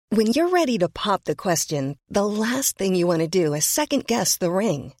When you're ready to pop the question, the last thing you want to do is second-guess the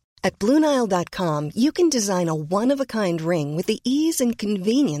ring. At BlueNile.com, you can design a one-of-a-kind ring with the ease and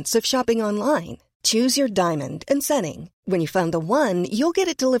convenience of shopping online. Choose your diamond and setting. When you find the one, you'll get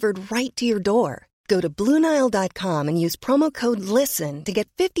it delivered right to your door. Go to BlueNile.com and use promo code LISTEN to get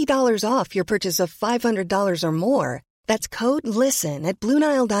 $50 off your purchase of $500 or more. That's code LISTEN at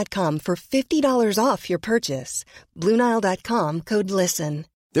BlueNile.com for $50 off your purchase. BlueNile.com, code LISTEN.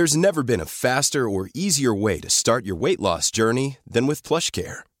 There's never been a faster or easier way to start your weight loss journey than with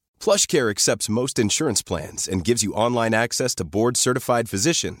PlushCare. PlushCare accepts most insurance plans and gives you online access to board-certified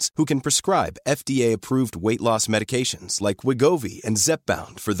physicians who can prescribe FDA-approved weight loss medications like Wegovy and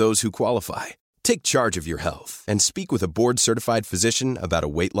Zepbound for those who qualify. Take charge of your health and speak with a board-certified physician about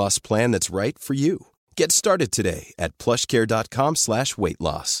a weight loss plan that's right for you. Get started today at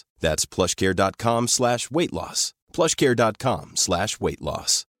plushcare.com/weightloss. That's plushcare.com/weightloss.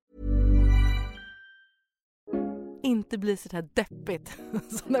 plushcare.com/weightloss. Inte bli så här deppigt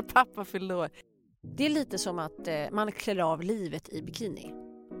som när pappa fyllde år. Det är lite som att man klär av livet i bikini.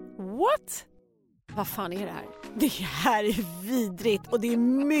 What? Vad fan är det här? Det här är vidrigt och det är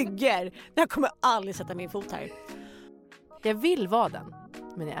myggor. Jag kommer aldrig sätta min fot här. Jag vill vara den,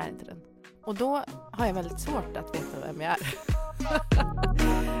 men jag är inte den. Och då har jag väldigt svårt att veta vem jag är.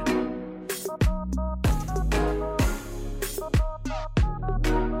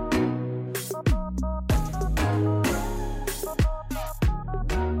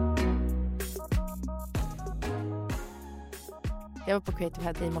 Jag var på Creative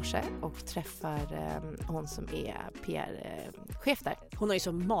Head i morse och träffar hon som är PR-chef där. Hon har ju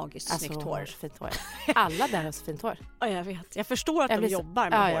så magiskt snyggt hår. Fint hår. Alla där har så fint hår. Ja, jag vet. Jag förstår att de jobbar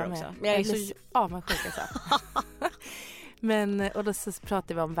med hår också. Men jag är så avundsjuk alltså. Men, och då så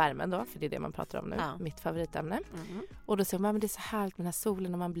pratar vi om värmen då, för det är det man pratar om nu, mitt favoritämne. Mm. Och då säger man, men det är så härligt med den här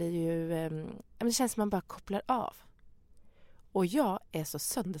solen och man blir ju, det känns som man bara kopplar av. Och jag är så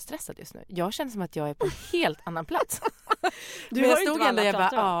sönderstressad just nu. Jag känner som att jag är på en helt annan plats. Du har inte ändå, jag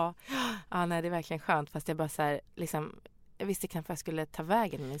bara, nej det är verkligen skönt. Fast jag bara så här, liksom, jag visste kanske att jag skulle ta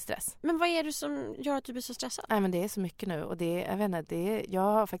vägen med min stress. Men vad är det som gör att du blir så stressad? Nej men det är så mycket nu. Och jag vet inte, jag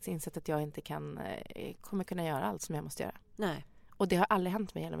har faktiskt insett att jag inte kommer kunna göra allt som jag måste göra. Nej. Och det har aldrig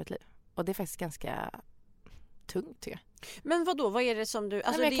hänt mig i hela mitt liv. Och det är faktiskt ganska tungt tycker jag. Men vad är det som du...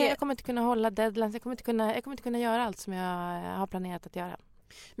 Alltså jag kommer inte kunna hålla deadlines. Jag kommer inte kunna göra allt som jag har planerat att göra.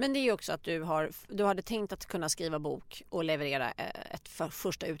 Men det är ju också att du hade tänkt att kunna skriva bok och leverera ett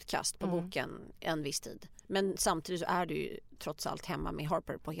första utkast på boken en viss tid. Men samtidigt så är du ju trots allt hemma med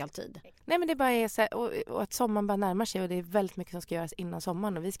Harper på heltid. Nej men det bara är så här, och att sommaren bara närmar sig och det är väldigt mycket som ska göras innan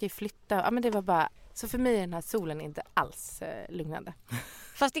sommaren och vi ska ju flytta. Ja men det var bara, så för mig är den här solen inte alls lugnande.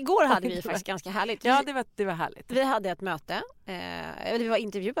 Fast igår hade vi faktiskt ganska härligt. Ja det var härligt. Vi hade ett möte, vi var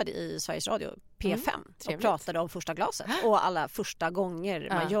intervjuade i Sveriges Radio P5 och pratade om första glaset och alla första gånger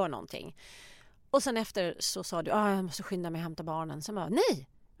man gör någonting. Och sen efter så sa du, jag måste skynda mig och hämta barnen. Så jag bara, nej,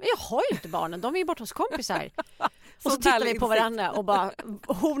 jag har ju inte barnen, de är ju borta hos kompisar. Och så tittade vi på varandra och bara,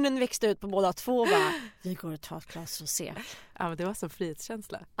 hornen växte ut på båda två och bara, vi går och tar ett glas och se. Ja men det var som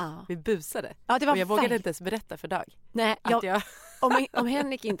frihetskänsla. Ja. Vi busade. Ja, det var och jag vågade inte ens berätta för Dag. Nej, om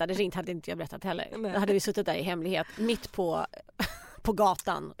Henrik inte hade ringt hade inte jag berättat heller. Nej. Då hade vi suttit där i hemlighet mitt på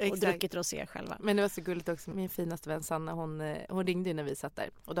gatan och druckit rosé själva. Men det var så gulligt också. Min finaste vän Sanna, hon ringde ju när vi satt där.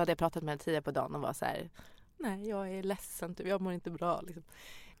 Och då hade jag pratat med henne tidigare på dagen och var så här, nej jag är ledsen, typ. Jag mår inte bra liksom.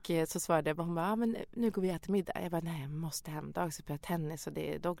 Och så svarade jag, hon bara, men nu går vi äta middag. Jag bara, nej jag måste hem. Dag spelar tennis och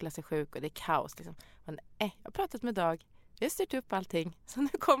Douglas är sjuk och det är kaos liksom. Men jag har pratat med Dag. Vi har styrt upp allting. Så nu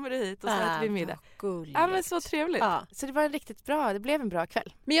kommer du hit och så äter vi middag. Ja men så trevligt. Ja. Så det var det blev en bra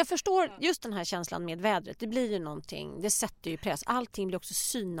kväll. Men jag förstår just den här känslan med vädret. Det blir ju någonting, det sätter ju press. Allting blir också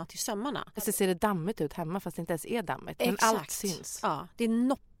synat i sömmarna. Så ser det dammigt ut hemma fast det inte ens är dammigt. Men allt syns. Ja, det är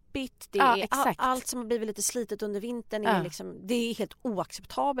noppigt. Det är allt som har blivit lite slitet under vintern. Är liksom, det är helt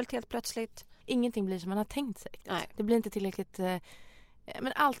oacceptabelt helt plötsligt. Ingenting blir som man har tänkt sig. Nej. Det blir inte tillräckligt...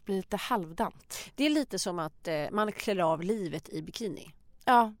 Men allt blir lite halvdant. Det är lite som att man klär av livet i bikini.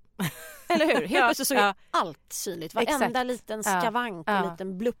 Ja. Eller hur? Helt plötsligt så är allt synligt. Varenda liten skavank och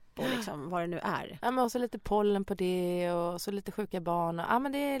liten blupp och liksom vad det nu är. Ja, men också lite pollen på det och så lite sjuka barn. Och, ja,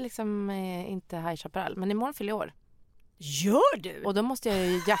 men det är liksom inte High Chaparral. Men imorgon fyller jag år. Gör du? Och då måste jag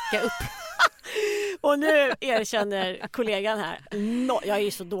ju jacka upp. Och nu erkänner kollegan här. Jag är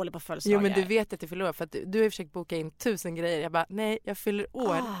ju så dålig på födelsedagar. Jo men du vet att du fyller år för att du har försökt boka in 1000 grejer. Jag bara, nej jag fyller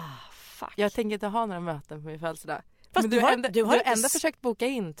år. Fuck. Jag tänker inte ha några möten på min födelsedag. Fast men du har ändå försökt boka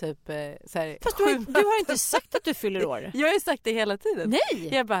in typ så här, fast du har inte sagt att du fyller år. Jag har ju sagt det hela tiden.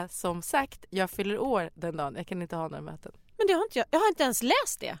 Nej. Jag bara, som sagt, jag fyller år den dagen. Jag kan inte ha några möten. Men det har inte jag har inte ens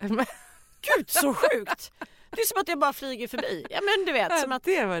läst det. Gud, så sjukt. Det är som att jag bara flyger förbi. Ja, men du vet. Som att...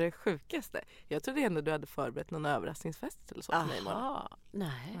 Det var det sjukaste. Jag trodde ändå du hade förberett någon överraskningsfest eller så för mig imorgon.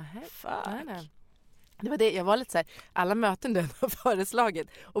 Nej. Nej. Det var det, jag var lite så här, alla möten du har föreslagit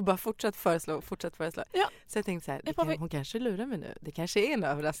och bara fortsatt föreslå. Ja. Så jag tänkte så här, hon kanske lurar mig nu. Det kanske är en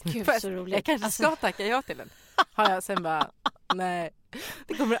överraskningsfest. Jag kanske ska tacka ja till den. Har jag sen bara, nej,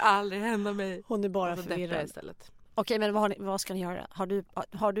 det kommer aldrig hända mig. Hon är bara förvirrad istället. Okej, men vad ska ni göra?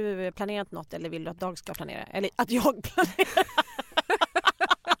 Har du planerat något eller vill du att Dag ska planera? Eller att jag planerar?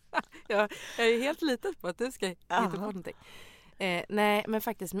 Jag är helt litat på att du ska hitta på någonting. Nej, men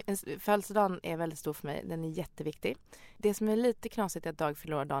faktiskt födelsedagen är väldigt stor för mig. Den är jätteviktig. Det som är lite knasigt är att Dag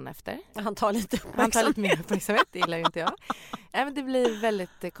förlorar dagen efter. Han tar lite mer uppmärksamhet, det gillar ju inte jag. Men det blir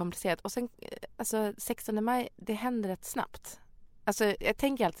väldigt komplicerat. Och sen, alltså 16 maj, det händer rätt snabbt. Alltså jag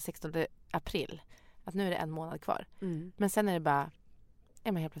tänker alltid 16 april. Att nu är det 1 månad kvar. Men sen är det bara,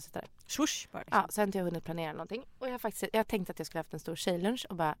 är man helt plötsligt där. Swoosh, bara liksom. Ja, så har inte jag hunnit planera någonting. Och jag tänkte att jag skulle haft en stor tjejlunch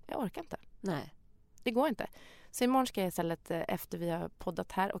och bara, jag orkar inte. Nej. Det går inte. Så imorgon ska jag istället, efter vi har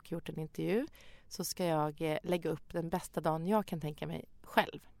poddat här och gjort en intervju, så ska jag lägga upp den bästa dagen jag kan tänka mig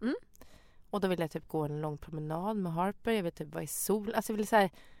själv. Och då vill jag typ gå en lång promenad med Harper. Jag vill typ vara i sol. Alltså jag vill så här,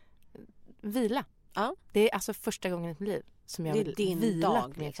 vila. Ja. Det är alltså första gången i mitt liv som jag vill vila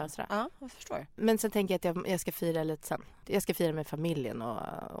dag, med liksom. Ja, jag förstår. Men sen tänker jag att jag ska fira lite sen. Jag ska fira med familjen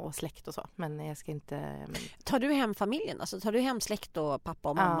och släkt och så. Men jag ska inte... Tar du hem familjen? Alltså tar du hem släkt och pappa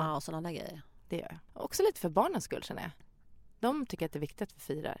och mamma och sådana där grejer? Det gör jag. Också lite för barnens skull, känner jag. De tycker att det är viktigt att vi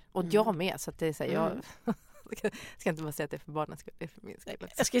firar. Och jag med. Så att det är så här, jag ska inte bara säga att det är för barnens skull. Det är för min skull.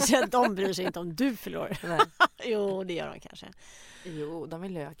 Jag ska säga att de bryr sig inte om du förlorar. Nej. Jo, det gör de kanske. Jo, de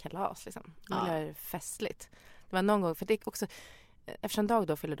vill göra kalas liksom. De vill göra det festligt. Det var någon gång, för det är också... Eftersom Dag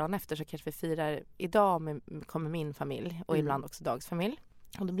då fyller dagen efter så kanske vi firar... Idag kommer min familj och ibland också Dags familj.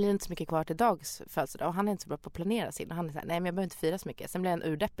 Och då blir det inte så mycket kvar till Dags födelsedag. Och han är inte så bra på att planera sin. Och han är så här, nej men jag behöver inte fira så mycket. Sen blir han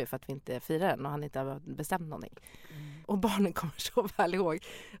urdeppig för att vi inte firar den. Och han inte har bestämt någonting. Och barnen kommer så väl ihåg.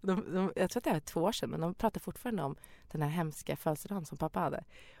 Jag tror att det var 2 år sedan. Men de pratar fortfarande om den här hemska födelsedagen som pappa hade.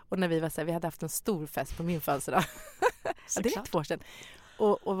 Och när vi var så här, vi hade haft en stor fest på min födelsedag. Ja, det är 2 år sedan.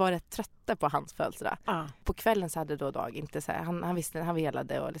 Och var rätt trötta på hans födelsedag. På kvällen så hade då Dag inte så här, han visste, han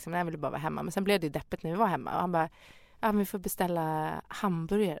velade och liksom, jag ville bara vara hemma. Men sen blev det ju deppigt när vi var hemma. Och han bara, ja men vi får beställa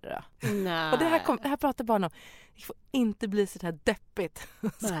hamburgare då. Nej. Och det här pratar barn om. Det får inte bli så här deppigt.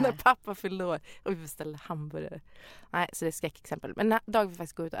 Så när pappa fyllde år och vi beställde hamburgare. Nej, så det är skräckexempel. Men Dag vill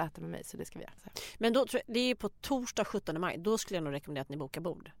faktiskt gå ut och äta med mig, så det ska vi göra. Men då, det är på torsdag 17 maj. Då skulle jag nog rekommendera att ni bokar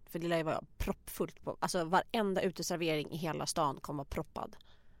bord. För det lär ju vara proppfullt på. Alltså varenda uteservering i hela stan kommer proppad.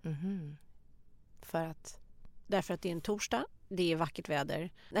 För att? Därför att det är en torsdag. Det är vackert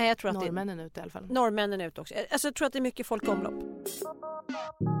väder. Nej, jag tror att norrmännen är ute i alla fall. Norrmännen är ute också. Alltså, jag tror att det är mycket folk omlopp.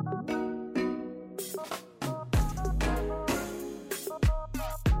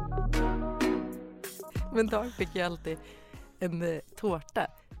 Men Dag fick ju alltid en tårta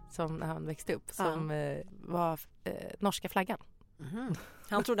som när han växte upp som var norska flaggan.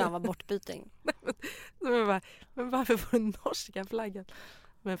 Han trodde han var bortbyting. Men varför får du norska flaggan?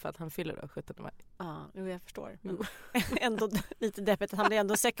 Men för att han fyller då 17 maj. Ja, jag förstår. Men ändå lite deppigt att han blir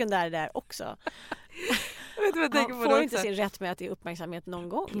ändå sekundär där också. Han får inte sin rätt med att det är uppmärksamhet någon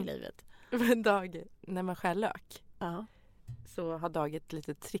gång i livet. Men Dag, när man skär lök så har Dag ett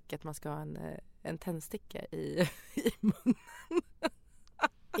litet trick att man ska ha en tändsticka i munnen.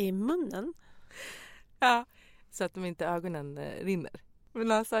 I munnen? Ja, så att de inte ögonen rinner.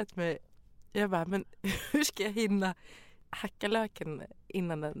 Men han sa till mig, jag bara, men hur ska jag hinna hacka löken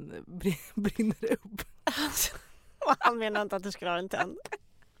innan den brinner upp? Och han menar inte att du skulle ha en tänd.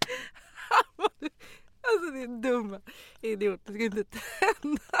 Alltså det är dumma idiot. Du ska inte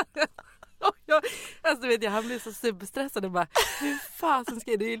tända den. Alltså vet jag, han blir så superstressad och bara, hur fasen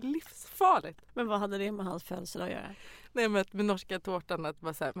ska jag? Det är livsfarligt. Men vad hade det med hans födelsedag att göra? Nej, med norska tårtan, att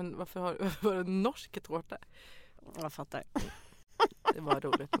bara så här, men varför har du en norsk tårta? Jag fattar. Det var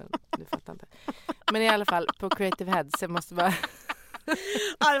roligt, men du fattar inte. Men i alla fall, på Creative Heads, jag måste bara...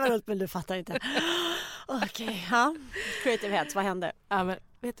 Ja, det var roligt, men du fattar inte. Okej, ja. Creative Heads, vad hände? Ja, men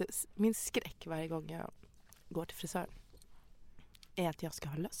vet du, min skräck varje gång jag går till frisören är att jag ska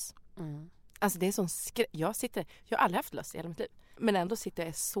ha löss. Alltså det är sån skräck. Jag har aldrig haft löss i hela mitt liv. Men ändå sitter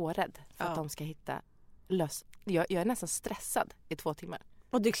jag så rädd för att de ska hitta löss. Jag är nästan stressad i 2 timmar.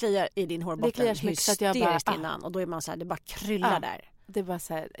 Och det kliar i din hårbotten. Det kliar så mycket så att jag bara... innan. Och då är man så här, det bara kryllar där. Det är bara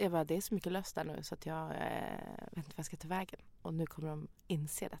så här, det är så mycket löss där nu så att jag vet inte vad jag ska ta vägen. Och nu kommer de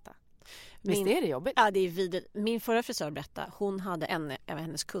inse detta. Visst är det jobbigt? Ja, det är vidrigt. Min förra frisör berättade, hon hade en av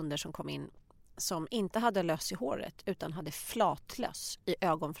hennes kunder som kom in som inte hade löss i håret utan hade flatlöss i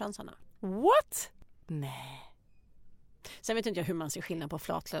ögonfransarna. What? Nej. Sen vet inte jag hur man ser skillnad på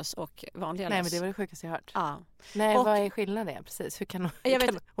flatlöss och vanliga löss. Nej, men det var det sjukaste jag hört. Ja. Nej, vad är skillnaden? Precis. Hur kan hon...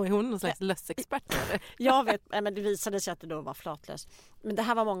 är hon någon slags lössexpert? Jag vet, men det visade sig att det då var flatlöss. Men det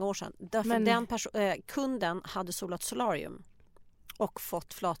här var många år sedan. Därför kunden hade solat solarium och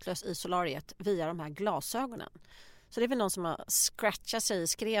fått flatlöss i solariet via de här glasögonen. Så det är väl någon som har scratchat sig i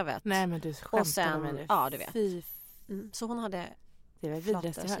skrevet. Nej, men du skämtar med det. Ja, du vet. Så hon hade... Det var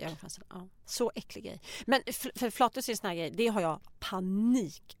vidrigt ja, så äcklig grej. Men för flatlöss är en sån här grej, det har jag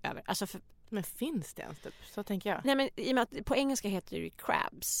panik över. Alltså men finns det ens typ? Så tänker jag. Nej, men i och med att på engelska heter det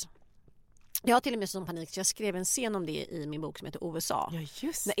crabs. Jag har till och med sån panik så jag skrev en scen om det i min bok som heter USA. Ja,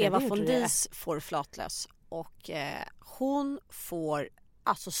 just när Eva von Dies får flatlöss. Och hon får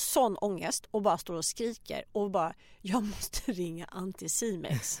alltså sån ångest och bara står och skriker och bara, jag måste ringa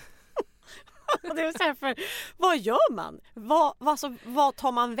Anticimex. Det är så här, för vad gör man? Vad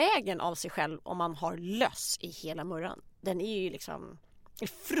tar man vägen av sig själv om man har löss i hela murran? Den är ju liksom en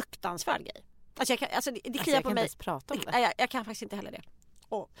fruktansvärd grej. Alltså, det kliar på mig. Prata om det. Jag kan faktiskt inte heller det.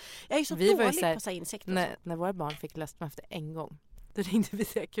 Jag är så dålig på så här insekter. När våra barn fick löss efter en gång, då ringde vi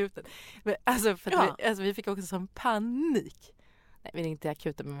till akuten. Men, alltså, vi fick också sån panik. Nej, vi ringde till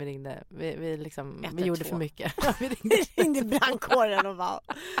akuten, men vi gjorde för mycket. Vi ringde brandkåren och bara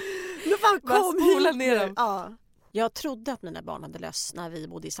kom spola ner dem. Ja. Jag trodde att mina barn hade löss när vi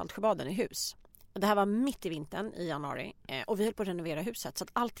bodde i Saltsjöbaden i hus. Det här var mitt i vintern i januari och vi höll på att renovera huset så att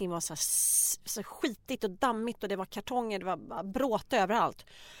allting var så skitigt och dammigt och det var kartonger, det var bråte överallt.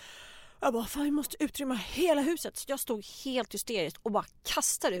 Jag bara, fan, vi måste utrymma hela huset. Så jag stod helt hysteriskt och bara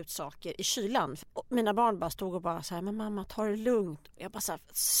kastade ut saker i kylan. Och mina barn bara stod och bara så här, men mamma, ta det lugnt. Och jag bara så här,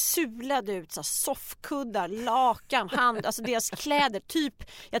 sulade ut så här, soffkuddar, lakan, alltså deras kläder. Typ,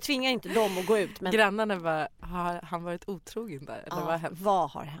 jag tvingar inte dem att gå ut. Men... Grannarna har han varit otrogen där? Eller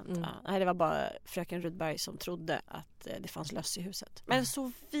vad har hänt? Ja. Nej, det var bara fröken Rudberg som trodde att det fanns löss i huset. Men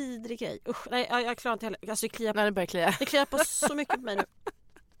så vidrig grej. Usch, nej, jag klarar inte heller. Alltså, det börjar klia. Det kliar på så mycket på mig nu.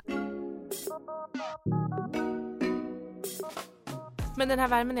 Men den här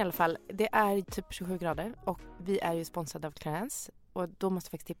värmen i alla fall, det är typ 27 grader och vi är ju sponsrade av Clarence och då måste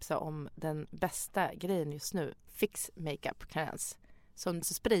jag faktiskt tipsa om den bästa grejen just nu, Fix Makeup Clarence, som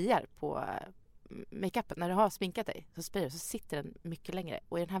så sprayar på makeupen. När du har sminkat dig så sprayar så sitter den mycket längre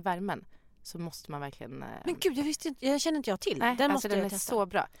och i den här värmen så måste man verkligen... Men gud, jag känner inte jag till. Nej, den alltså den är testa. Så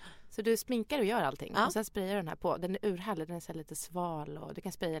bra. Så du sminkar och gör allting och sen sprayar den här på. Den är urhärlig, den är så lite sval och du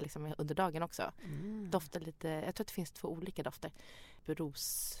kan spraya liksom under dagen också. Doftar lite, jag tror att det finns 2 olika dofter.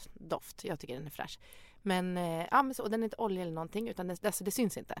 Rosdoft, jag tycker den är fräsch. Men, men så, och den är inte olja eller någonting utan det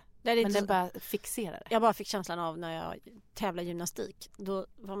syns inte. Men den bara fixerar det. Jag bara fick känslan av när jag tävlade gymnastik. Då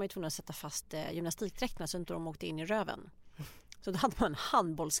var man ju tvungen att sätta fast gymnastikdräkterna så inte de åkte in i röven. Så då hade man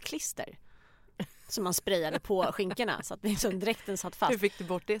handbollsklister som man sprayade på skinkorna så att liksom dräkten satt fast. Hur fick du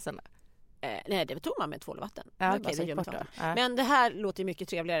bort det sen då? Nej, det tog man med tvål och vatten. Ja, okej, det är bort då. Ja. Men det här låter ju mycket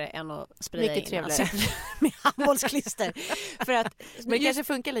trevligare än att spraya mycket trevligare. Med handbollsklister. För att, men det kanske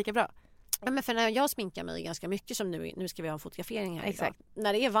funkar lika bra. Ja, men för när jag sminkar mig ganska mycket som nu ska vi ha en fotografering här. Exakt. Idag.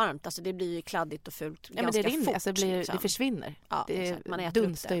 När det är varmt, alltså det blir ju kladdigt och fult ganska men det fort. Alltså det försvinner. Ja, det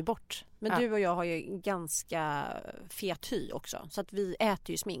dunstar ju bort. Men du och jag har ju ganska fet hy också. Så att vi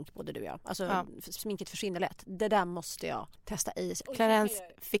äter ju smink, både du och jag. Alltså sminket försvinner lätt. Det där måste jag testa i. Clarence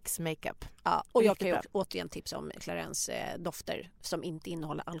Fix Makeup. Ja, och jag kan ju återigen tipsa om Clarence dofter som inte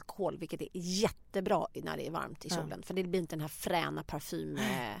innehåller alkohol. Vilket är jättebra när det är varmt i solen. För det blir inte den här fräna parfym.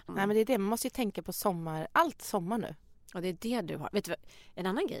 Nej, men det är det. Man måste ju tänka på allt sommar nu. Och det är det du har. Vet du vad? En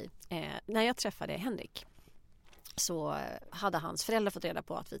annan grej. När jag träffade Henrik så hade hans föräldrar fått reda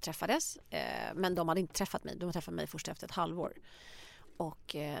på att vi träffades. Men de hade inte träffat mig. De träffade mig först efter ett halvår.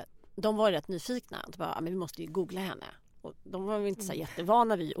 Och de var rätt nyfikna. De bara, men vi måste ju googla henne. Och de var inte så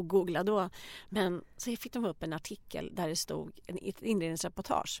jättevana vid att googla då. Men så fick de upp en artikel där det stod ett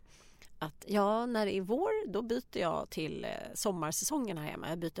inledningsreportage. Att när det är vår då byter jag till sommarsäsongen här hemma.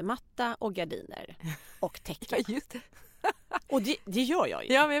 Jag byter matta och gardiner och täcke. Just det. Och det gör jag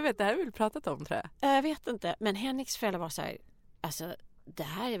ju. Ja, men jag vet, det här har vi pratat om, tror jag. Jag vet inte, men Henriks föräldrar var så här, alltså det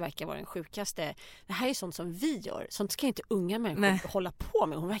här verkar vara den sjukaste. Det här är sånt som vi gör. Sånt ska inte unga människor hålla på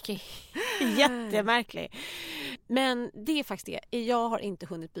med. Hon verkar jättemärklig. Men det är faktiskt det. Jag har inte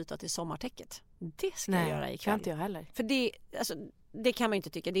hunnit byta till sommartäcket. Det ska jag göra ikväll. Nej, inte jag heller. För det kan man inte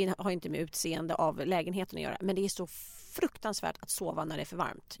tycka. Det har inte med utseende av lägenheten att göra. Men det är så fruktansvärt att sova när det är för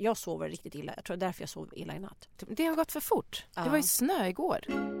varmt. Jag sover riktigt illa. Jag tror det är därför jag sov illa i natt. Det har gått för fort. Det var ju snö igår.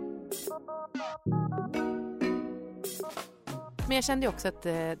 Men jag kände ju också att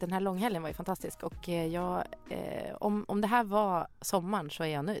den här långhelgen var ju fantastisk. Och om det här var sommaren så är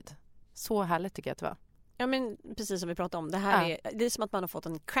jag nöjd. Så härligt tycker jag att det var. Ja, men precis som vi pratade om. Det här det är som att man har fått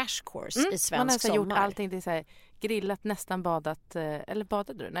en crash course i svensk sommar. Man har gjort allting. Det är så här, grillat, nästan badat. Eller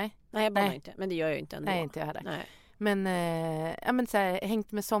badade du? Nej. Nej, jag badar inte. Men det gör jag inte ändå. Nej, inte jag heller. Nej. Men så här,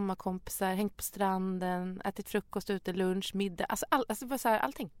 hängt med sommarkompisar, hängt på stranden, ätit frukost ute, lunch, middag. Alltså bara så här,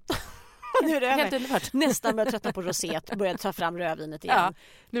 allting. Nu är det helt underbart. Nästan börjat tröttna på roséet och börjat ta fram rödvinet igen. Ja,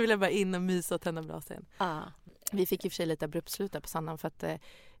 nu vill jag bara in och mysa och tända brasa igen. Ah. Vi fick ju för sig lite abrupt slut på Sandhamn för att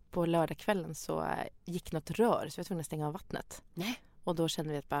på lördagskvällen så gick något rör så vi var tvungna att stänga av vattnet. Nej. Och då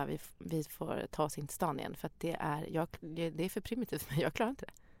kände vi att bara, vi får ta oss in till stan igen för att det är för primitivt för mig. Jag klarar inte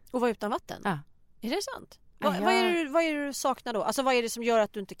det. Och vara utan vatten? Ja. Är det sant? Vad är det du saknar då? Alltså vad är det som gör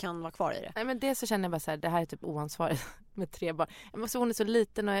att du inte kan vara kvar i det? Nej, men det så känner jag bara så här, det här är typ oansvarigt med 3 barn. Hon är så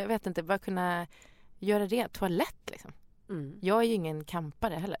liten och jag vet inte, bara kunna göra det toalett liksom. Mm. Jag är ju ingen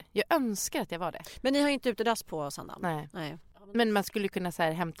campare heller. Jag önskar att jag var det. Men ni har inte utedass på Sandhamn? Nej. Men man skulle kunna så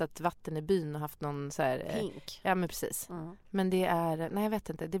här, hämtat vatten i byn och haft någon så här... Hink. Ja, men precis. Mm. Men det är... Nej, jag vet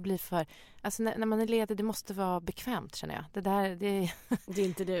inte. Det blir för... Alltså när man är ledig, det måste vara bekvämt, känner jag. Det är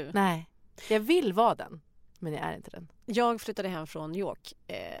inte du. Nej. Jag vill vara den. Men jag är inte den. Jag flyttade hem från New York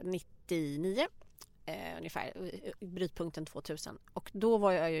 99 ungefär, brytpunkten 2000. Och då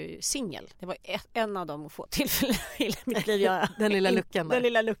var jag ju singel. Det var en av de få tillfällen i mitt liv. Den lilla luckan där. Den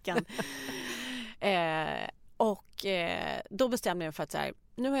lilla luckan. Då bestämde jag mig för att så här,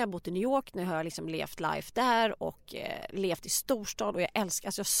 nu har jag bott i New York, nu har jag liksom levt life där och levt i storstad och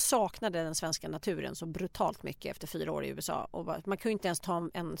jag saknade den svenska naturen så brutalt mycket efter 4 år i USA och man kunde ju inte ens ta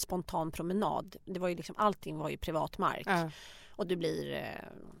en spontan promenad. Det var ju liksom, allting var ju privat mark och du blir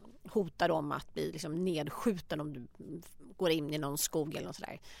hotad om att bli liksom nedskjuten om du går in i någon skog eller något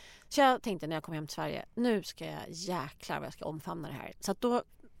sådär. Så jag tänkte när jag kom hem till Sverige, nu ska jag jäklar vad jag ska omfamna det här. Så att då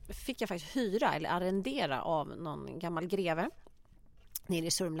fick jag faktiskt hyra eller arrendera av någon gammal greve nere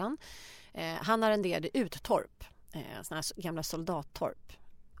i Sörmland. Han arrenderade ut torp, såna här gamla soldattorp.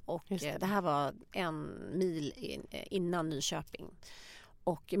 Och det här var 1 mil innan Nyköping.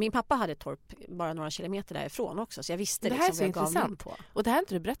 Och min pappa hade ett torp bara några kilometer därifrån också. Så jag visste det här liksom är så intressant på. Och det här har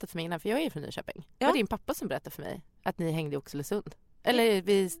inte du berättat för mig innan, för jag är från Nyköping. Det var din pappa som berättade för mig att ni hängde i Oxelösund.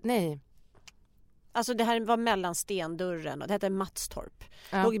 Eller nej. Alltså det här var mellan Stendörren och det hette Matstorp.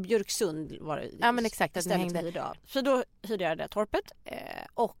 Låg i Björksund var det. Ja, men exakt, att ni hängde. Så då hyrde jag det torpet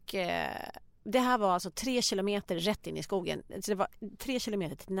det här var alltså 3 kilometer rätt in i skogen. Så det var 3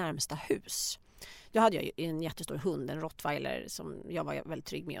 kilometer till närmsta hus. Då hade jag ju en jättestor hund, en rottweiler som jag var väldigt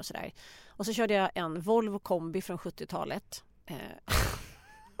trygg med och sådär. Och så körde jag en Volvo kombi från 70-talet.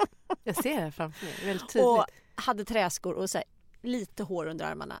 Jag ser det framför mig, väldigt tydligt. Och hade träskor och så här, lite hår under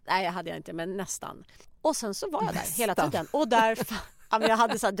armarna. Nej, jag hade jag inte, men nästan. Och sen så var jag där hela tiden. Och där jag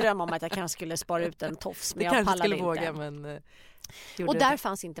hade så här dröm om att jag kanske skulle spara ut en tofs, men jag pallade inte. Våga, men och där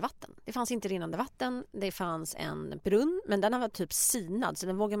fanns inte vatten. Det fanns inte rinnande vatten. Det fanns en brunn, men den var typ sinad så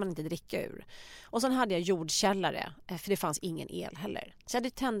den vågade man inte dricka ur. Och sen hade jag jordkällare, för det fanns ingen el heller. Så jag hade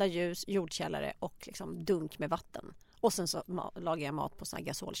tända ljus, jordkällare och liksom dunk med vatten. Och sen så lagade jag mat på såna här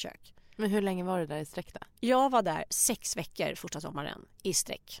gasolkök. Men hur länge var du där i sträck då? Jag var där 6 veckor första sommaren i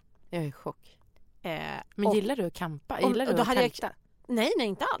sträck. Jag är i chock. Men gillar du att campa? Gillar du att tälta? Nej,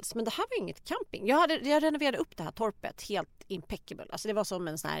 inte alls. Men det här var inget camping. Jag renoverade upp det här torpet helt impeccable. Alltså det var som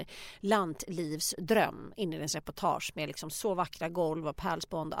en sån här lantlivsdröm, inredningsreportage med liksom så vackra golv och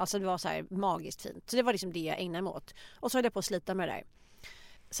pärlspånd. Alltså det var så här magiskt fint. Så det var liksom det jag ägnade mig åt. Och så höll jag på att slita med det där.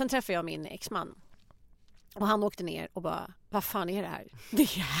 Sen träffade jag min exman. Och han åkte ner och bara, vad fan är det här? Det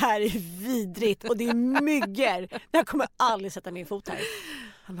här är vidrigt och det är myggor. Jag kommer aldrig sätta min fot här.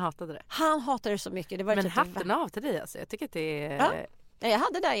 Han hatade det. Han hatade det så mycket. Det var men hatten av till dig alltså. Jag tycker att det är... Ja. Jag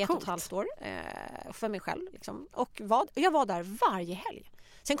hade där i 1,5 år för mig själv. Liksom. Och jag var där varje helg.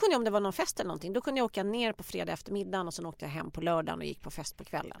 Sen kunde jag, om det var någon fest eller någonting, då kunde jag åka ner på fredag eftermiddagen och sen åkte jag hem på lördagen och gick på fest på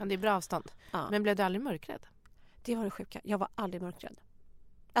kvällen. Ja, det är bra avstånd. Ja. Men blev du aldrig mörkrädd? Det var det sjuka. Jag var aldrig mörkrädd.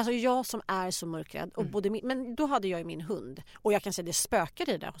 Alltså jag som är så mörkrädd. Och men då hade jag ju min hund. Och jag kan säga det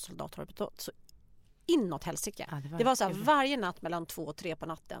spökade i det där hos soldattorpet. Så inåt helsike. Ja, det var så här, varje natt mellan 2 och 3 på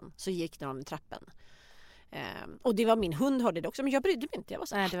natten så gick det någon i trappen. Och det var min hund hörde det också. Men jag brydde mig inte. Jag var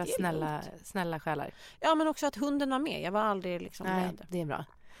så här, nej, det var snälla själar. Ja, men också att hunden var med. Jag var aldrig liksom rädd. Det är bra.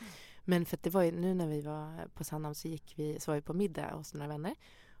 Men för att det var ju, nu när vi var på Sandhamn så var vi på middag hos några vänner.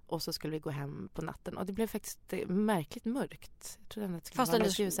 Och så skulle vi gå hem på natten. Och det blev faktiskt märkligt mörkt. Jag trodde att det skulle vara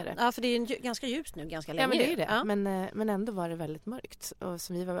ljusare. Ja, för det är ganska ljust nu, ganska länge. Ja, men det är det. Ja. Men ändå var det väldigt mörkt. Och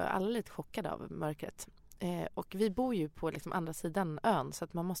så vi var alla lite chockade av mörkret. Och vi bor ju på liksom andra sidan ön. Så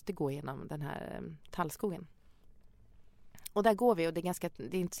att man måste gå igenom den här tallskogen. Och där går vi och det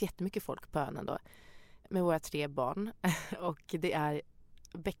är inte så jättemycket folk på ön ändå. Med våra 3 barn. Och det är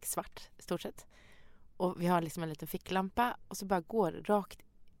becksvart i stort sett. Och vi har liksom en liten ficklampa och så bara går rakt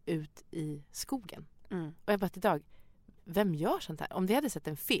ut i skogen. Och jag bara idag, vem gör sånt här? Om vi hade sett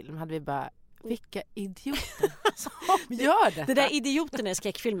en film hade vi bara, vilka idioter som gör det. Det där idioterna i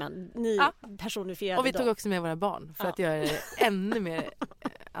skräckfilmen, ni personifierade. Och vi tog också med våra barn för att göra det ännu mer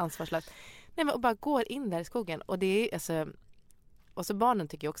ansvarslöst. Nej, men och bara går in där i skogen och det är alltså, och så barnen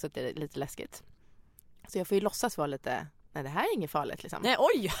tycker också att det är lite läskigt. Så jag får ju låtsas vara lite, nej det här är inget farligt liksom. Nej,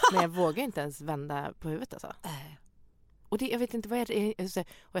 oj! Men jag vågar inte ens vända på huvudet alltså. Och det, jag vet inte vad jag är.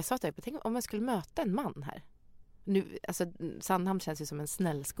 Och jag sa till dig, tänk om jag skulle möta en man här. Nu, alltså Sandhamn känns ju som en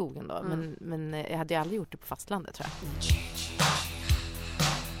snäll skog ändå. Men jag hade ju aldrig gjort det på fastlandet tror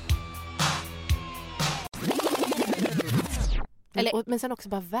jag. Men sen också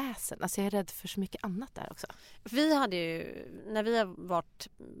bara väsen. Alltså jag är rädd för så mycket annat där också. Vi hade ju, när vi har varit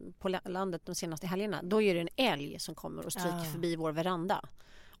på landet de senaste helgerna, då är det en älg som kommer och stryker förbi vår veranda.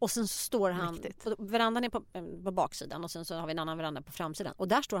 Och sen står han, verandan är på baksidan och sen så har vi en annan veranda på framsidan. Och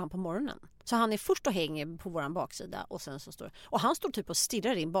där står han på morgonen. Så han är först och hänger på våran baksida och sen så står, och han står typ och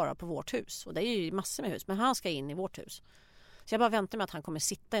stirrar in bara på vårt hus. Och det är ju massor med hus, men han ska in i vårt hus. Så jag bara väntar med att han kommer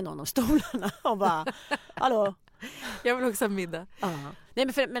sitta i någon av stolarna och bara, hallå? Jag vill också ha middag.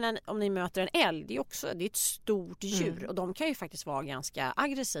 Nej, men om ni möter en älg, det är ett stort djur och de kan ju faktiskt vara ganska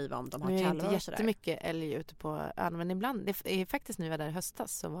aggressiva om de har kalvar och sådär. Det är inte jättemycket älg ute på ön, men ibland, det är faktiskt nu jag var där i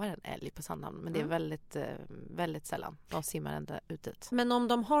höstas så var det en älg på Sandhamn, men det är väldigt, väldigt sällan. De simmar ända ut dit. Men om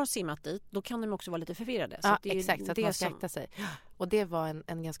de har simmat dit, då kan de också vara lite förvirrade. Så det är exakt, så att man ska akta sig. Och det var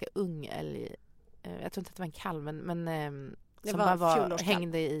en ganska ung älg, jag tror inte att det var en kalv, men som bara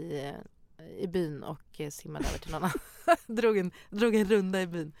hängde i byn och simmade över till någon annan. drog en runda i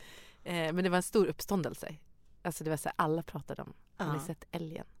byn. Men det var en stor uppståndelse. Alltså det var så här, alla pratade om, har ni sett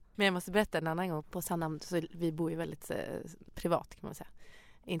älgen? Men jag måste berätta en annan gång på Sandhamn, så vi bor ju väldigt privat kan man säga.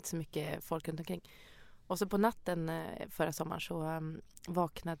 Inte så mycket folk runt omkring. Och så på natten förra sommaren så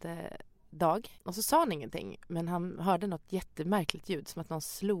vaknade Dag och så sa han ingenting, men han hörde något jättemärkligt ljud, som att någon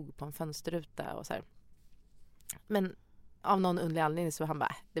slog på en fönsterruta och så här. Men av någon underlig anledning så han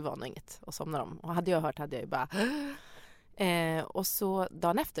bara, det var nog inget, och somnade om. Och hade jag hört hade jag ju bara och så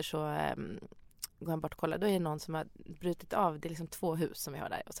dagen efter så går han bort och kollar, då är det någon som har brutit av, det är liksom 2 hus som vi har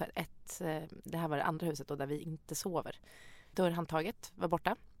där, och så här det här var det andra huset då, där vi inte sover. Dörrhandtaget var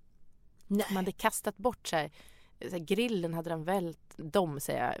borta. Nej. Man hade kastat bort så här, grillen hade den vält,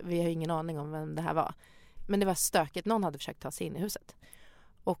 säger jag, vi har ju ingen aning om vem det här var. Men det var stökigt, någon hade försökt ta sig in i huset.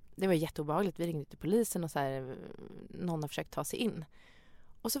 Och det var jätteobehagligt. Vi ringde till polisen och så här, någon har försökt ta sig in.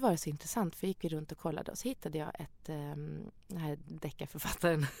 Och så var det så intressant, för gick vi runt och kollade och så hittade jag den här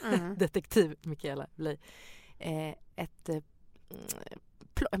deckarförfattaren, detektiv Mikaela Bley,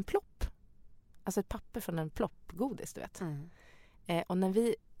 en plopp. Alltså ett papper från en ploppgodis, du vet. Och när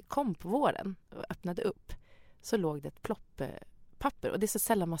vi kom på våren och öppnade upp så låg det ett plopppapper. Och det är så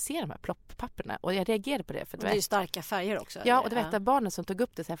sällan man ser de här plopppapperna. Och jag reagerade på det. För det är ju starka färger också. Ja, och det var barnen som tog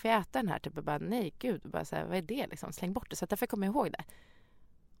upp det. Så här, får jag äta den här? Typ, och bara, nej gud. Och bara, så här, vad är det? Liksom, släng bort det. Så därför kommer jag ihåg det.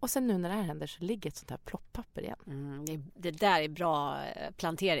 Och sen nu när det här händer så ligger ett sånt här plopppapper igen. Det där är bra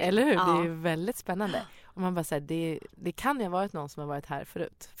plantering. Eller hur? Ja. Det är ju väldigt spännande. Och man bara säger, det kan ju ha varit någon som har varit här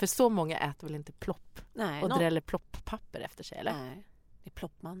förut. För så många äter väl inte plopp. Nej, och dräller plopppapper efter sig, eller? Nej, det är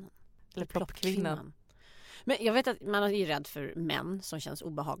ploppmannen. Eller ploppkvinnan. Men jag vet att man är ju rädd för män som känns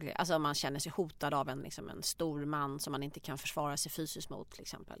obehagliga. Alltså man känner sig hotad av en stor man som man inte kan försvara sig fysiskt mot till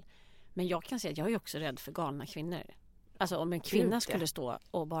exempel. Men jag kan säga att jag är också rädd för galna kvinnor. Alltså om en kvinna skulle stå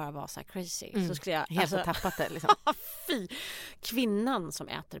och bara vara så här crazy så skulle jag... Helt tappat det liksom. Fy! Kvinnan som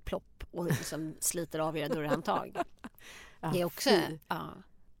äter plopp och liksom sliter av era dörrhandtag. Det är också... Ja.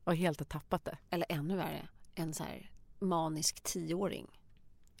 Och helt tappat det. Eller ännu värre, en så här manisk 10-åring.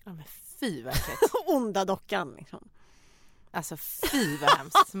 Ja men fy verkligen. Onda dockan liksom. Alltså fy vad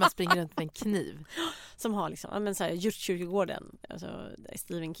hemskt. Som man springer runt med en kniv. Som har liksom, men så här, Djurkyrkogården, alltså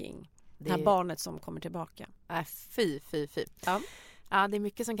Stephen King. Det här barnet som kommer tillbaka. Fy. Ja, det är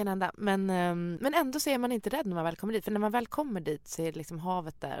mycket som kan hända. Men ändå så är man inte rädd när man väl kommer dit. För när man väl kommer dit så är det liksom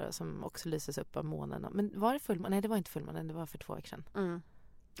havet där som också lyses upp av månen. Men var det fullmåne? Nej, det var inte fullmåne. Det var för 2 veckor sedan.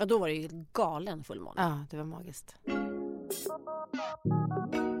 Ja, då var det ju galen fullmåne. Ja, det var magiskt.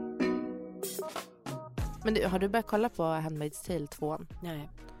 Men du, har du börjat kolla på Handmaid's Tale 2? Nej.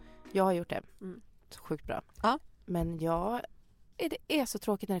 Jag har gjort det. Så sjukt bra. Ja. Men det är så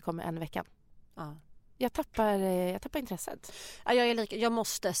tråkigt när det kommer en vecka. Ja. Jag tappar intresset. Ja, jag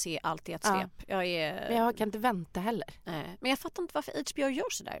måste se allt i ett svep. Men jag kan inte vänta heller. Men jag fattar inte varför HBO gör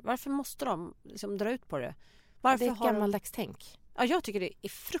så där. Varför måste de liksom dra ut på det? Varför det är ett gammaldags tänk. Ja, jag tycker det är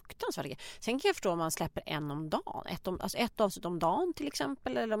fruktansvärt. Sen kan jag förstå om man släpper en om dagen. Ett avsnitt om dagen till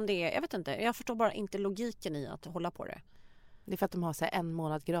exempel. Eller om det är, jag vet inte. Jag förstår bara inte logiken i att hålla på det. Det är för att de har så här 1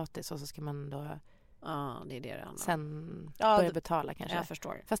 månad gratis och så ska man då det är det sen börja betala kanske. Jag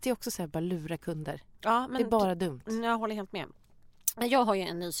förstår. Fast det är också så här bara lura kunder. Ja, men det är bara dumt. Jag håller helt med. Jag har ju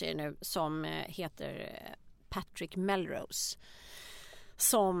en ny serie nu som heter Patrick Melrose.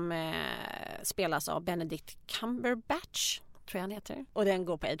 Som spelas av Benedict Cumberbatch, tror jag han heter. Och den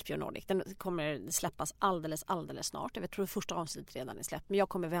går på HBO Nordic. Den kommer släppas alldeles snart. Jag tror första avsnittet redan är släppt. Men jag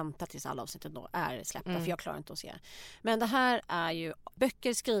kommer vänta tills alla avsnittet då är släppta. För jag klarar inte att se. Men det här är ju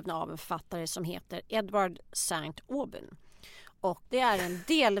böcker skrivna av en författare som heter Edward St. Aubyn. Och det är en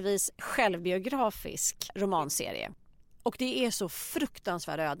delvis självbiografisk romanserie. Och det är så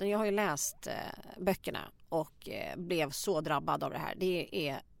fruktansvärda öden. Jag har ju läst böckerna och blev så drabbad av det här. Det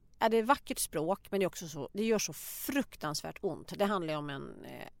är vackert språk, men det är också så, det gör så fruktansvärt ont. Det handlar om en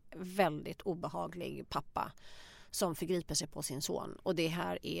väldigt obehaglig pappa som förgriper sig på sin son. Och det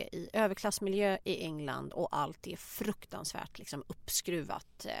här är i överklassmiljö i England och allt är fruktansvärt liksom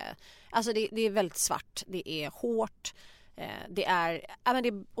uppskruvat. Alltså det är väldigt svart, det är hårt. Det är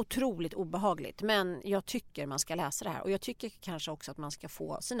otroligt obehagligt, men jag tycker man ska läsa det här och jag tycker kanske också att man ska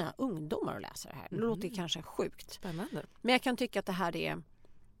få sina ungdomar att läsa det här. Det låter kanske sjukt. Spännande. Men jag kan tycka att det här är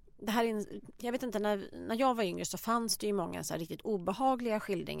jag vet inte, när jag var yngre så fanns det ju många så här riktigt obehagliga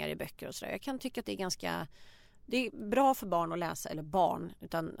skildringar i böcker och sådär. Jag kan tycka att det är bra för barn att läsa, eller barn,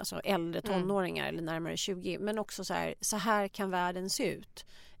 utan alltså äldre tonåringar eller närmare 20, men också så här kan världen se ut.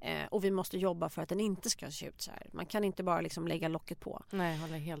 Och vi måste jobba för att den inte ska se ut så här. Man kan inte bara liksom lägga locket på. Nej, jag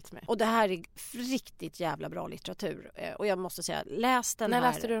håller helt med. Och det här är riktigt jävla bra litteratur. Och jag måste säga, läs den här.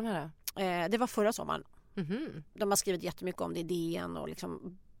 När läste du de här då? Det var förra sommaren. Mm-hmm. De har skrivit jättemycket om det i DN och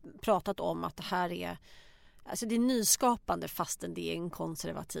liksom pratat om att det här är, alltså det är nyskapande fastän det är en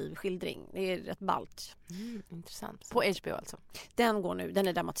konservativ skildring. Det är rätt ballt. Intressant. På HBO alltså? Den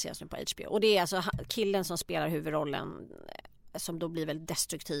är dramatiserad nu på HBO. Och det är alltså killen som spelar huvudrollen som då blir väldigt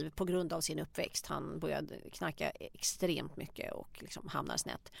destruktiv på grund av sin uppväxt. Han började knacka extremt mycket och liksom hamnar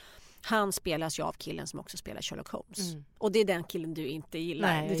snett. Han spelas ju av killen som också spelar Sherlock Holmes. Och det är den killen du inte gillar.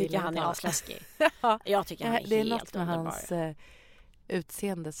 Nej, du tycker han är asläskig. Jag tycker han är helt underbar. Det är något med hans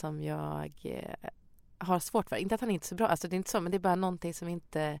utseende som jag har svårt för. Inte att han är inte så bra, alltså det är inte så, men det är bara någonting som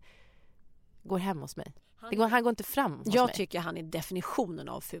inte går hem hos mig. Han går inte fram hos mig. Jag tycker han är definitionen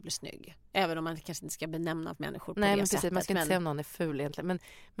av fulsnygg. Även om man kanske inte ska benämna människor på det sättet. Precis, man ska inte säga om någon är ful egentligen.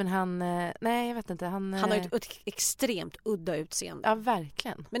 Men han, nej jag vet inte. Han har ett extremt udda utseende. Ja,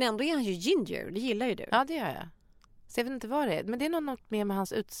 verkligen. Men ändå är han ju ginger, det gillar ju du. Ja, det gör jag. Så jag vet inte vad det är. Men det är något med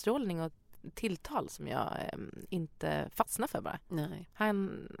hans utstrålning och tilltal som jag inte fastnar för bara. Nej.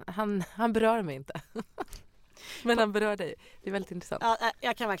 Han berör mig inte. Men han berör dig. Det är väldigt intressant. Ja,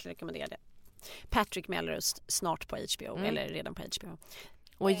 jag kan verkligen rekommendera det. Patrick Melrose snart på HBO eller redan på HBO.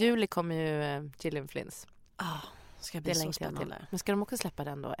 Och i juli kommer ju Gillian Flynns. Ska bli så spännande. Men ska de också släppa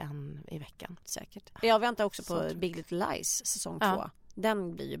den då en i veckan? Säkert. Jag väntar också på Big Little Lies säsong 2.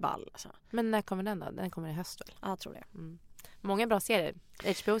 Den blir ju ball. Alltså. Men när kommer den då? Den kommer i höst väl? Ja, jag tror det. Många bra serier.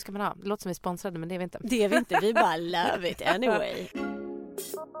 HBO ska man ha. Det låter som vi är sponsrade, men det är vi inte. Det är vi inte. Vi bara love it anyway.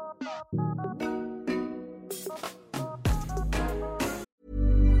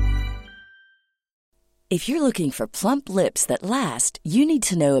 If you're looking for plump lips that last, you need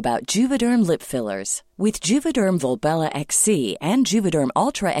to know about Juvederm lip fillers. With Juvederm Volbella XC and Juvederm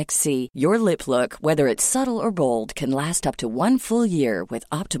Ultra XC, your lip look, whether it's subtle or bold, can last up to 1 full year with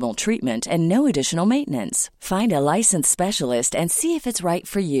optimal treatment and no additional maintenance. Find a licensed specialist and see if it's right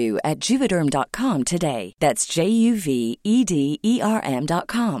for you at Juvederm.com today. That's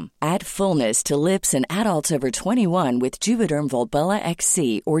JUVEDERM.com. Add fullness to lips in adults over 21 with Juvederm Volbella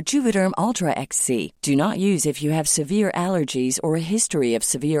XC or Juvederm Ultra XC. Do not use if you have severe allergies or a history of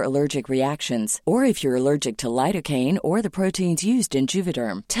severe allergic reactions, or if you're allergic to lidocaine or the proteins used in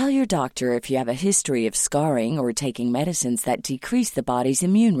Juvederm. Tell your doctor if you have a history of scarring or taking medicines that decrease the body's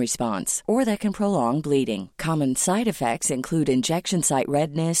immune response or that can prolong bleeding. Common side effects include injection site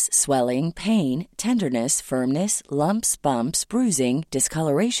redness, swelling, pain, tenderness, firmness, lumps, bumps, bruising,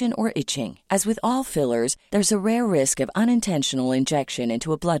 discoloration, or itching. As with all fillers, there's a rare risk of unintentional injection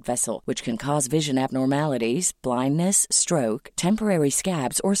into a blood vessel, which can cause vision abnormalities, blindness, stroke, temporary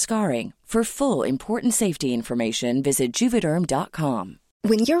scabs, or scarring. For full, important safety information, visit Juvederm.com.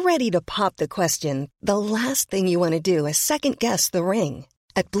 When you're ready to pop the question, the last thing you want to do is second-guess the ring.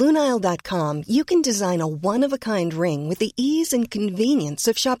 At BlueNile.com, you can design a one-of-a-kind ring with the ease and convenience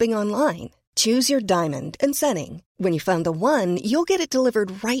of shopping online. Choose your diamond and setting. When you find the one, you'll get it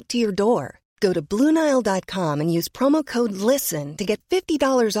delivered right to your door. Go to BlueNile.com and use promo code LISTEN to get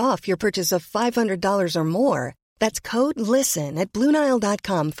 $50 off your purchase of $500 or more. That's code LISTEN at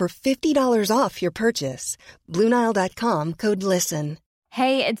BlueNile.com for $50 off your purchase. BlueNile.com, code LISTEN.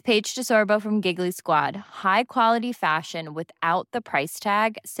 Hey, it's Paige DeSorbo from Giggly Squad. High quality fashion without the price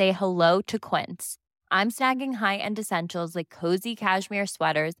tag. Say hello to Quince. I'm snagging high-end essentials like cozy cashmere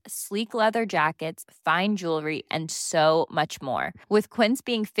sweaters, sleek leather jackets, fine jewelry, and so much more. With Quince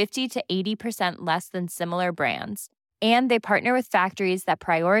being 50 to 80% less than similar brands. And they partner with factories that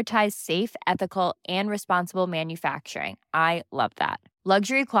prioritize safe, ethical, and responsible manufacturing. I love that.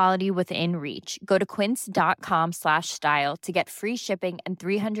 Luxury quality within reach. Go to quince.com/style to get free shipping and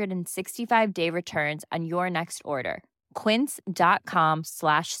 365-day returns on your next order.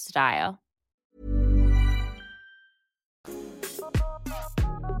 Quince.com/style.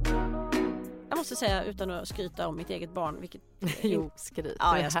 Jag måste säga, utan att skryta om mitt eget barn, vilket jo, skryt.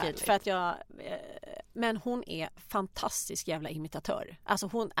 Ja, jag skryter för att men hon är fantastisk jävla imitatör. Alltså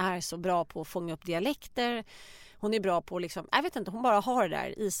hon är så bra på att fånga upp dialekter. Hon är bra på liksom, jag vet inte, hon bara har det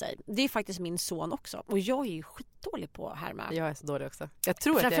där i sig. Det är faktiskt min son också. Och jag är ju skitdålig på att härma. Jag är så dålig också. Jag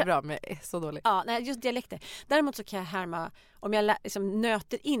tror att jag är bra, men jag är så dålig. Ja, nej, just dialekter. Däremot så kan jag härma, om jag liksom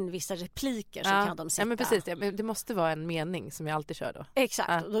nöter in vissa repliker så kan de sitta. Ja, men precis. Det måste vara en mening som jag alltid kör då.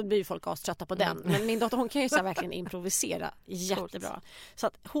 Exakt, och då blir folk aströtta på den. Men min dotter, hon kan ju så verkligen improvisera jättebra. Så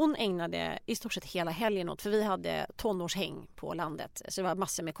att hon ägnade i stort sett hela helgen åt, för vi hade tonårshäng på landet. Så det var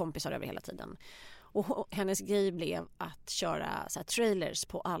massor med kompisar över hela tiden. Och hennes grej blev att köra så här trailers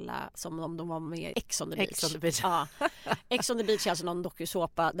på alla som om de var med i Ex on the Beach. Ex on the Beach. Ja. Ex on the Beach är alltså någon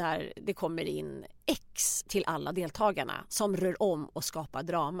dokusåpa där det kommer in ex till alla deltagarna som rör om och skapar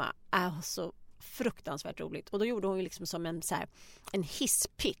drama. Så fruktansvärt roligt. Och då gjorde hon ju liksom som en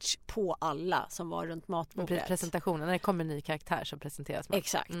hisspitch på alla som var runt matbordet. Presentationen, när det kommer en ny karaktär som presenteras man.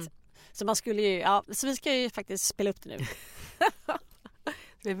 Exakt. Så man skulle ju, så vi ska ju faktiskt spela upp det nu.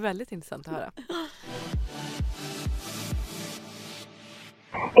 Det är väldigt intressant att höra.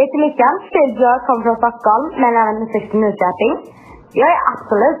 Jag heter Mikael, jag kommer från Stockholm men även uppväxt i Nyköping. Jag är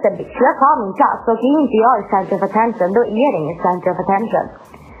absolut en bitch, jag tar min plats och är inte jag i center of attention, då är det ingen center of attention.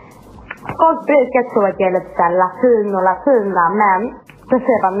 Folk brukar tro att jag är lite såhär latina, men då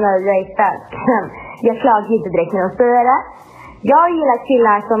säger jag bara nej, jag är svensk. Jag klagar inte direkt när jag säger det. Jag gillar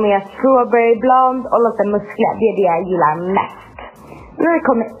killar som är strawberry blond och lite muskler, det är det jag gillar mest. Ni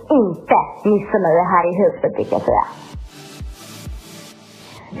kommer inte missa mig här i huset, brukar jag säga.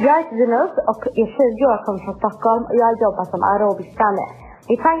 Jag heter Denise och är 20 år, kommer från Stockholm och jag jobbar som aerobisk tränare.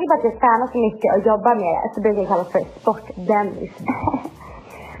 Med tanke på att jag tränar så mycket och jobbar med det så brukar jag kallas för sportdennis.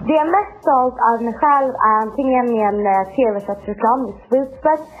 Det jag mest stolt av mig själv är antingen med en tv-köttsreklam med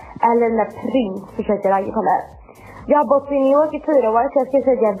Sweetspot eller när Prince försöker ragga på mig. Jag har bott i New York i 4 år så jag skulle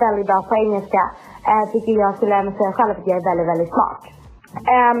säga att jag är väldigt bra på engelska. Tycker jag skulle även säga själv att jag är väldigt, väldigt smart.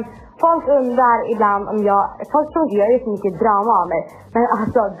 Folk undrar ibland om folk tror att jag gör så mycket drama av mig. Men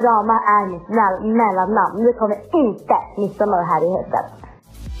alltså drama är mitt mellannamn. Ni kommer inte missa mig här i huset.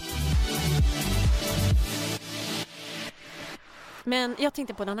 Men jag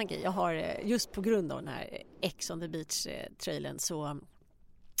tänkte på en annan grej. Jag har just på grund av den här Ex on the Beach-trailern så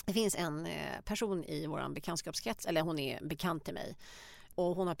det finns en person i våran bekantskapskrets, eller hon är bekant till mig.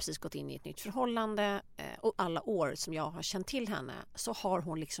 Och hon har precis gått in i ett nytt förhållande och alla år som jag har känt till henne så har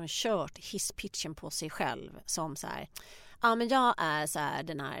hon liksom kört hisspitchen på sig själv som så här: men jag är så här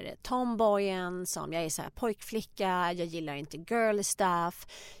den här tomboyen som jag är så här pojkflicka, jag gillar inte girly stuff,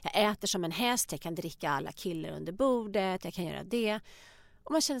 jag äter som en häst, jag kan dricka alla killar under bordet, jag kan göra det.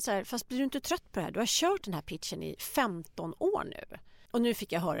 Och man känner så här, fast blir du inte trött på det här? Du har kört den här pitchen i 15 år nu. Och nu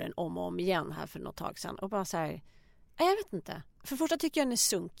fick jag höra den om och om igen här för något tag sedan och bara så här, jag vet inte. För första tycker jag den är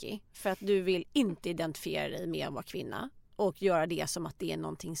sunkig för att du vill inte identifiera dig med att vara kvinna och göra det som att det är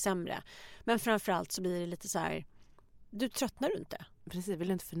någonting sämre. Men framförallt så blir det lite så här, du tröttnar du inte. Precis, vill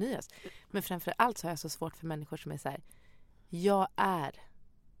du inte förnyas. Men framförallt så har jag så svårt för människor som är så här, jag är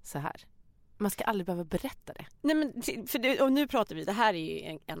så här. Man ska aldrig behöva berätta det. Nej, men och nu pratar vi, det här är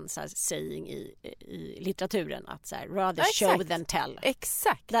ju en så här saying i litteraturen att så här, rather show than tell.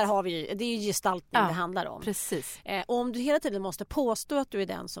 Exakt. Där har vi ju, det är ju gestaltning det handlar om. Precis. Och om du hela tiden måste påstå att du är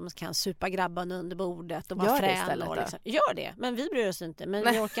den som kan supa grabban under bordet och vara frän och liksom, gör det. Men vi bryr oss inte.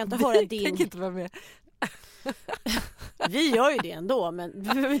 Men jag orkar inte höra din. Inte vara med. Vi gör ju det ändå, men vi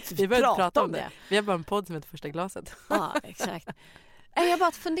behöver inte prata om det. Vi har bara en podd som heter Första glaset. Ja, exakt. Jag har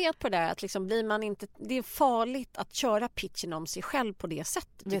bara funderat på det där att liksom blir man inte, det är farligt att köra pitchen om sig själv på det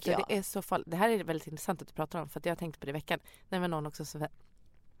sättet, tycker jag. Det är så farligt. Det här är väldigt intressant att du pratar om, för att jag har tänkt på det i veckan. När var någon också så,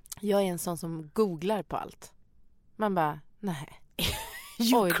 jag är en sån som googlar på allt. Man bara, nej.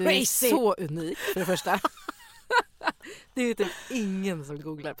 Oj, du är så unik för det första. Det är ju typ ingen som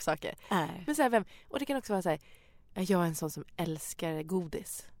googlar på saker. Men så här, vem? Och det kan också vara så här, jag är en sån som älskar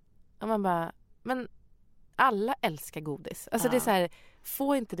godis. Och man bara, men alla älskar godis. Alltså det är så här,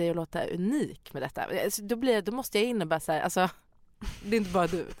 få inte dig att låta unik med detta. Alltså, då måste jag in och bara så här, alltså det är inte bara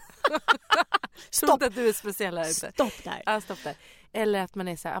du. Stopp att du är speciell här inte. Stopp där. Ja, stopp där. Eller att man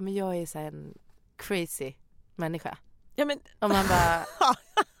är så här, men jag är så här en crazy människa. Ja, men och man bara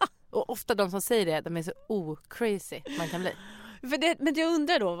och ofta de som säger det, de är så crazy man kan bli. Men jag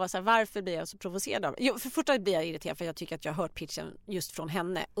undrar då varför blir jag så provocerad av? För första blir jag irriterad för jag tycker att jag har hört pitchen just från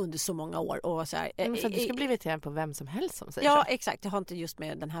henne under så många år och så här, så du ska bli irriterad på vem som helst som säger ja, så. exakt. Jag har inte just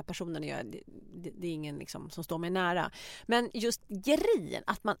med den här personen att göra. Det är ingen liksom som står mig nära. Men just grejen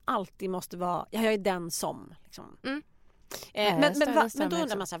att man alltid måste vara, jag är den som liksom. Men då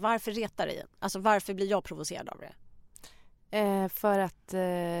undrar man så här, varför retar det? Alltså varför blir jag provocerad av det? För att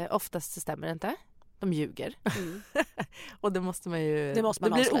oftast så stämmer det inte. De ljuger. Och det måste man ju... Det blir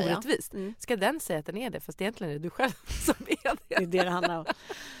avslöja. Orättvist. Ska den säga att den är det? Fast egentligen är det du själv som är det. Det är det handlar om.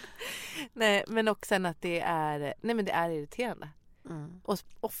 Nej, men också att det är... Nej, men det är irriterande. Och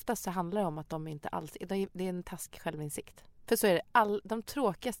oftast så handlar det om att de inte alls... Det är en taskig självinsikt. För så är det. De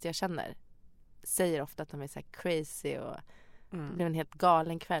tråkigaste jag känner säger ofta att de är så här crazy och det blev en helt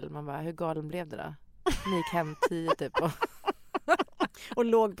galen kväll. Man bara, hur galen blev det då? Ni gick hem 10 typ och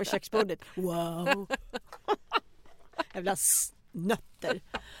låg på köksbordet. Wow. Jävla nötter.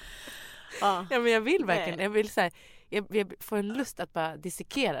 Ja, men jag vill verkligen. Jag vill så här, jag får en lust att bara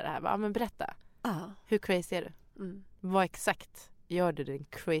dissekera det här. Ja, men berätta. Hur crazy är du? Vad exakt gör du din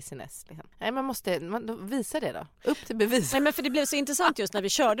craziness? Liksom? Nej, man visa det då. Upp till bevis. Nej, men för det blev så intressant just när vi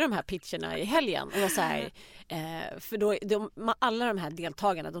körde de här pitcherna i helgen. Och jag så här, för då, alla de här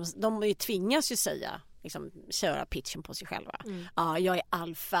deltagarna, de tvingas ju säga liksom köra pitchen på sig själva. Ja, jag är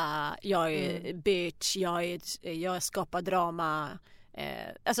alfa, jag är bitch, jag skapar drama.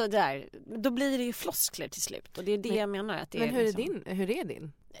 Alltså där, då blir det ju floskler till slut. Och det är det jag menar. Att det men är hur liksom... Hur är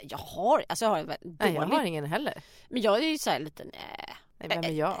din? Jag har dåligt. Nej, jag har ingen heller. Men jag är ju så här lite, nej, vem är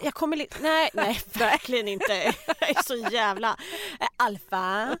jag? Jag kommer lite, nej, verkligen inte. Jag är så jävla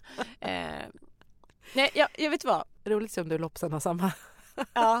alfa. Nej, jag vet vad. Roligt som du och Lopsen har samma.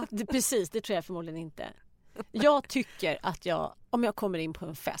 Ja, precis. Det tror jag förmodligen inte. Jag tycker att om jag kommer in på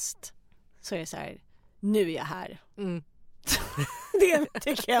en fest så är det så här, nu är jag här. Det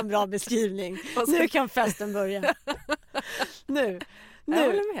tycker jag är en bra beskrivning. Nu kan festen börja. Nu. Jag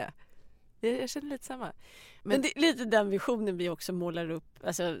håller med. Jag känner lite samma. Men det är lite den visionen vi också målar upp.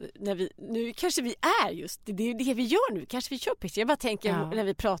 Alltså, nu kanske vi är just det är det vi gör nu. Kanske vi kör pitch. Jag bara tänker när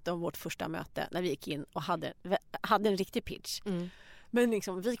vi pratade om vårt första möte. När vi gick in och hade en riktig pitch. Men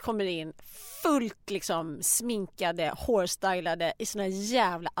liksom, vi kommer in fullt liksom sminkade, hårstylade i såna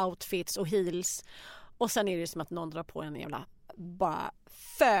jävla outfits och heels. Och sen är det som att någon drar på en jävla bara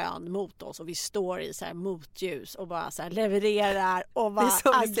fön mot oss och vi står i så här motljus och bara så här levererar och bara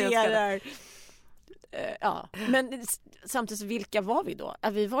agerar. Ja, men samtidigt vilka var vi då?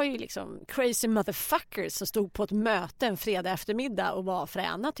 Vi var ju liksom crazy motherfuckers som stod på ett möte en fredag eftermiddag och var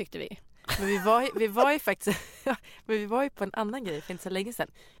fräna tyckte vi. Men vi var ju faktiskt men vi var ju på en annan grej för inte så länge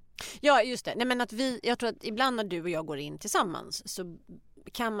sedan. Ja, just det. Nej, men att jag tror att ibland när du och jag går in tillsammans så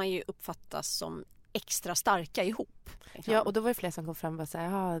kan man ju uppfattas som extra starka ihop. Liksom. Ja, och då var det flera som kom fram och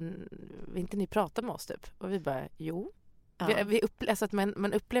sa, vill inte ni prata med oss typ? Och vi bara, jo. Ja. Alltså att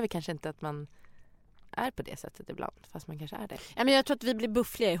man upplever kanske inte att man är på det sättet ibland, fast man kanske är det. Ja, men jag tror att vi blir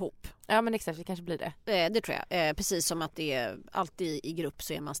buffliga ihop. Ja, men exakt, vi kanske blir det. Det tror jag. Precis som att det är alltid i grupp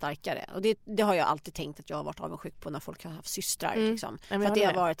så är man starkare. Och det har jag alltid tänkt att jag har varit avundsjuk på när folk har haft systrar. Liksom. För att det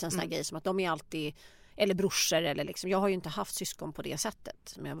har varit en sån här grej som att de är alltid, eller brorsor eller liksom, jag har ju inte haft syskon på det sättet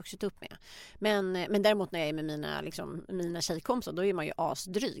som jag har vuxit upp med. Men däremot när jag är med mina tjejkompisar, då är man ju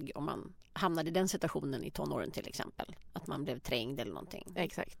asdryg om man hamnade i den situationen i tonåren till exempel. Att man blev trängd eller någonting.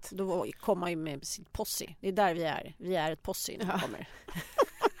 Exakt. Då kommer man ju med sitt posse. Det är där vi är. Vi är ett posse när vi kommer.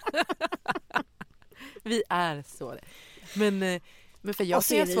 Vi är så det. Men för jag och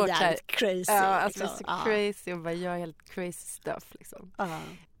ser svårt så här crazy. Ja, alltså liksom. så crazy och bara gör helt crazy stuff liksom.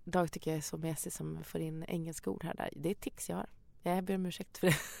 Dag tycker jag är så mesig som får in engelska ord här där. Det är tics jag har. Jag ber om ursäkt för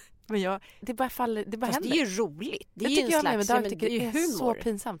det. Men det bara faller, det bara fast händer. Det är ju roligt. Det är ju en slags, men tycker det är humor. Så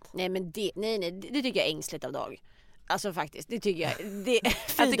pinsamt. Nej, men det tycker jag är ängsligt av Dag. Alltså faktiskt, det tycker jag.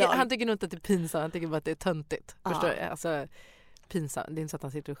 Han tycker nog inte att det är pinsamt, han tycker bara att det är töntigt. Förstår du? Alltså pinsamt. Det är inte så att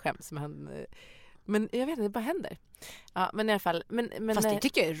han sitter och skäms, men jag vet inte, det bara händer. Ja, men i alla fall. Men fast det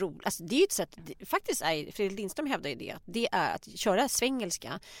tycker jag är roligt. Alltså, det är ju ett sätt, faktiskt är, Fredrik Lindström hävdar ju det. Det är att köra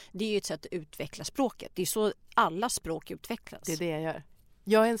svengelska, det är ju ett sätt att utveckla språket. Det är så alla språk utvecklas. Det är det jag gör.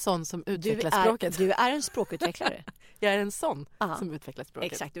 Jag är en sån som utvecklar språket. Du är en språkutvecklare. Jag är en sån som utvecklar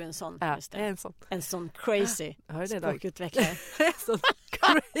språket. Exakt, du är en sån. Ja, jag är en sån. En sån crazy språkutvecklare. En sån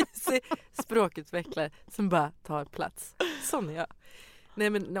crazy språkutvecklare som bara tar plats. Sån är jag. Nej,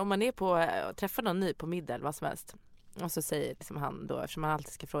 men om man är på träffar någon ny på middag eller vad som helst. Och så säger liksom han då, eftersom man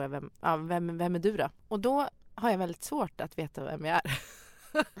alltid ska fråga vem är du då? Och då har jag väldigt svårt att veta vem jag är.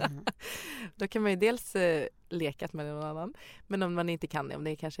 Då kan man ju dels leka med någon annan. Men om man inte kan det, om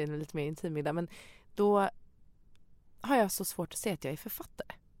det kanske är en lite mer intim middag. Men då har jag så svårt att säga att jag är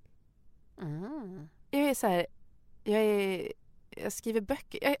författare. Jag är så här, jag skriver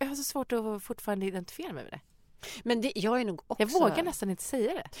böcker. Jag har så svårt att fortfarande identifiera mig med det. Men jag är nog också... Jag vågar nästan inte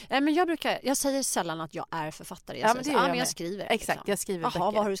säga det. Nej, men jag säger sällan att jag är författare. Jag skriver. Exakt, liksom. Jag skriver böcker.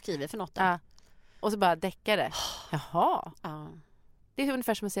 Vad har du skrivit för något då? Ja. Och så bara deckare. Jaha. Ja. Det är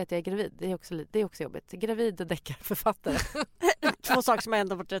ungefär som att säga att jag är gravid. Det är också jobbigt. Gravid och deckarförfattare. 2 saker som har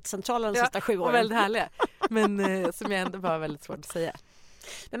ändå varit rätt centrala de sista 7 åren. Och väldigt härliga. Men som jag ändå bara väldigt svårt att säga.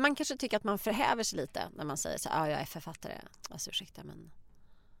 Men man kanske tycker att man förhäver sig lite när man säger så här, jag är författare. Alltså ursäkta, men...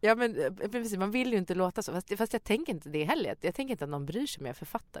 Ja, men precis, man vill ju inte låta så. Fast jag tänker inte det heller. Jag tänker inte att någon bryr sig om jag är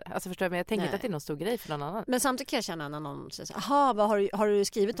författare. Alltså förstår jag, men jag tänker inte att det är någon stor grej för någon annan. Men samtidigt kan jag känna när någon säger så här, har du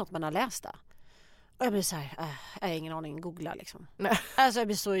skrivit något man har läst då? Och jag blir så här, jag har ingen aning, googla liksom. Nej. Alltså jag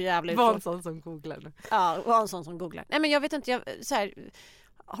blir så jävla... Var en sån som googlar nu. Ja, var en sån som googlar. Nej, men jag vet inte, så här,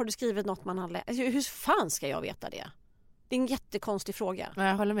 har du skrivit något man har läst? Alltså, hur fan ska jag veta det? Det är en jättekonstig fråga. Ja,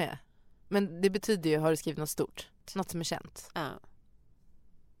 jag håller med. Men det betyder ju, har du skrivit något stort? Något som är känt? Ja.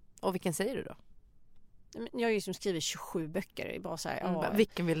 Och vilken säger du då? Jag har ju som skrivit 27 böcker. Bara så här,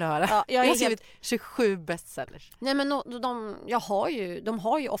 vilken vill du höra? Ja, jag har skrivit 27 bestsellers. Nej, men de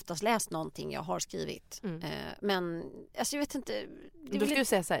har ju oftast läst någonting jag har skrivit. Men alltså, jag vet inte. Då skulle du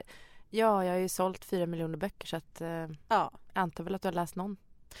säga så här, jag har ju sålt 4 miljoner böcker så att jag antar väl att du har läst någon.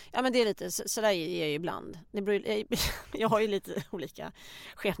 Ja, men det är lite så där är jag ju ibland. Jag har ju lite olika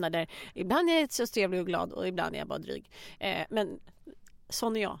skepnader. Ibland är jag så trevlig och glad och ibland är jag bara dryg. Men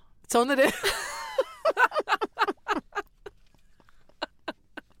sån är jag. Sån är det.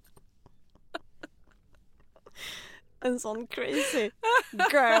 En sån crazy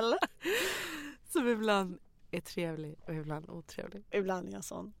girl. Som ibland är trevlig och ibland otrevlig. Ibland är jag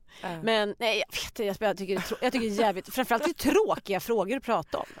sån. Men nej, jag vet inte, jag tycker det är jävligt. Framförallt det är tråkiga frågor att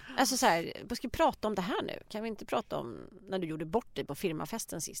prata om. Alltså så här, vad ska vi prata om det här nu? Kan vi inte prata om när du gjorde bort dig på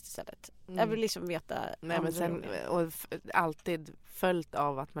firmafesten sist istället? Jag vill liksom veta. Nej, men sen, och alltid följt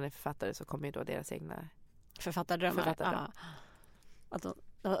av att man är författare så kommer ju då deras egna författardrömmar.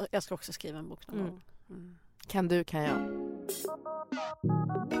 Jag ska också skriva en bok någon gång. Kan du, kan jag.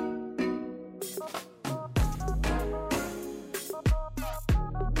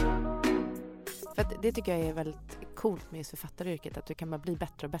 För att det tycker jag är väldigt coolt med just författaryrket, att du kan bara bli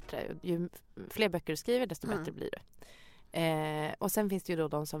bättre och bättre. Ju fler böcker du skriver, desto bättre blir du. Och sen finns det ju då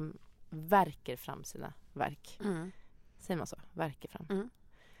de som verkar fram sina verk. Säger man så? Verkar fram.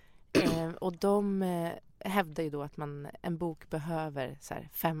 Och de hävdar ju då att en bok behöver så här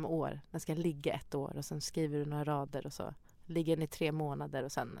 5 år. Den ska ligga 1 år och sen skriver du några rader och så ligger den i 3 månader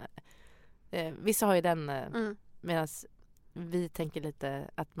och sen vissa har ju den medan vi tänker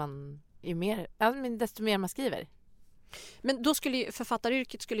lite att man ju mer, desto mer man skriver. Men då skulle ju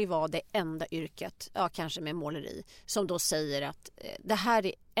författaryrket skulle ju vara det enda yrket, kanske med måleri, som då säger att det här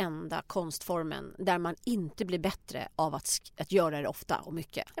är enda konstformen där man inte blir bättre av att göra det ofta och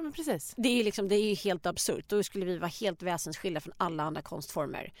mycket. Ja, men precis. Det är ju helt absurt. Då skulle vi vara helt väsensskilda från alla andra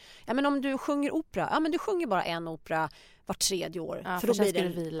konstformer. Ja, men om du sjunger opera, men du sjunger bara en opera var 3:e år. Ja, för då blir det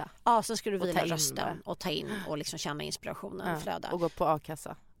vila. Ja, så ska du vila rösten och ta in och liksom känna inspirationen flöda. Och gå på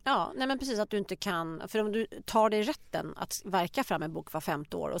a-kassa. Ja, nej men precis, att du inte kan, för om du tar dig rätten att verka fram en bok var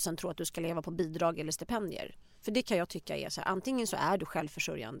 5:e år och sen tror att du ska leva på bidrag eller stipendier. För det kan jag tycka är så här, antingen så är du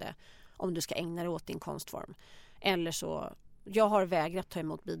självförsörjande om du ska ägna dig åt din konstform. Eller så, jag har vägrat ta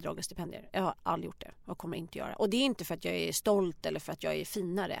emot bidrag och stipendier. Jag har aldrig gjort det och kommer inte göra. Och det är inte för att jag är stolt eller för att jag är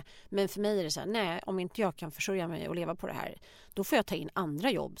finare. Men för mig är det så här, nej, om inte jag kan försörja mig och leva på det här, då får jag ta in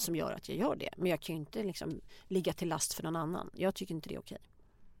andra jobb som gör att jag gör det. Men jag kan ju inte liksom ligga till last för någon annan. Jag tycker inte det är okej.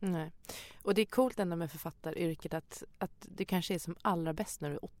 Nej. Och det är coolt ändå med författaryrket att du kanske är som allra bäst när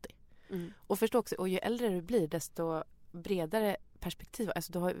du är 80. Och förstå också, och ju äldre du blir desto bredare perspektiv,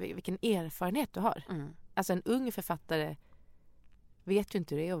 alltså du har, vilken erfarenhet du har. Alltså en ung författare vet ju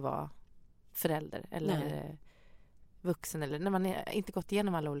inte hur det är att vara förälder eller vuxen, eller när man inte gått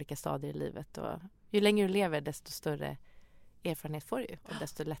igenom alla olika stadier i livet. Och ju längre du lever desto större erfarenhet får du ju och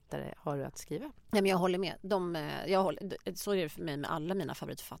desto lättare har du att skriva. Nej, men jag håller med. Så är det för mig med alla mina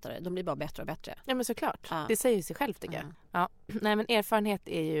favoritförfattare. De blir bara bättre och bättre. Ja, men såklart. Det säger ju sig själv, tycker jag. Ja. Nej, men erfarenhet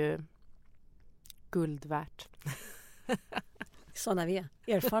är ju guld värt. Sådana vi är.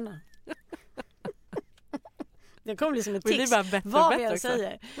 Erfarna. Det kommer bli som ett tics. Det bara bättre vad bättre vi än också.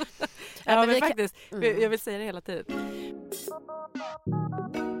 säger. Ja, men faktiskt. Jag vill säga det hela tiden.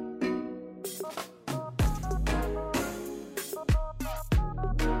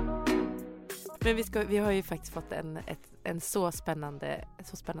 Men vi har ju faktiskt fått ett så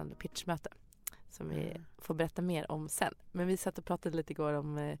spännande pitchmöte som vi får berätta mer om sen. Men vi satt och pratade lite igår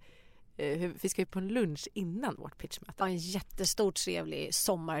om vi ska ju på en lunch innan vårt pitchmöte. Ja, en jättestor trevlig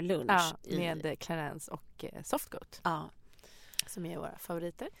sommarlunch. Ja, med Clarence och Softgoat. Ja. Som är våra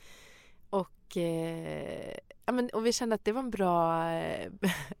favoriter. Och, och vi kände att det var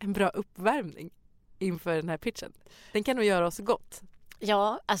en bra uppvärmning inför den här pitchen. Den kan nog göra oss gott.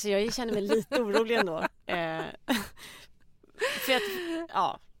 Ja, alltså jag känner mig lite orolig ändå. För att,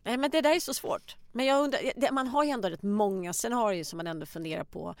 men det där är så svårt. Men jag undrar, man har ju ändå rätt många scenarier som man ändå funderar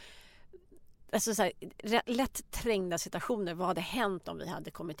på. Alltså så här, lätt trängda situationer. Vad hade hänt om vi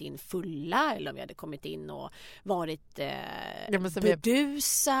hade kommit in fulla eller om vi hade kommit in och varit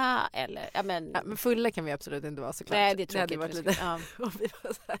bedusa eller men fulla kan vi absolut inte vara, såklart. Nej, det är tråkigt. Varit lite, och vi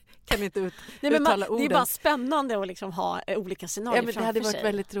var så här, kan inte uttala orden. Det är bara spännande att liksom ha olika scenarier men det hade varit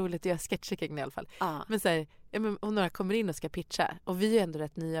väldigt roligt att göra sketchchecking i alla fall. Men så här, om några kommer in och ska pitcha och vi är ändå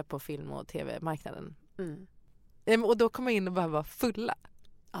rätt nya på film- och tv-marknaden. Och då kommer in och bara vara fulla.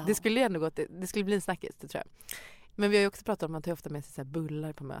 Det skulle ju ändå gå det skulle bli en snackis, det tror jag. Men vi har ju också pratat om att man tar ofta med sig så här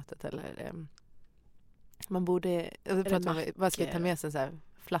bullar på mötet eller man borde vad ska vi ta med sig, så här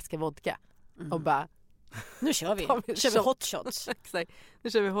flaska vodka och bara nu kör vi hot shots. Exakt. Nu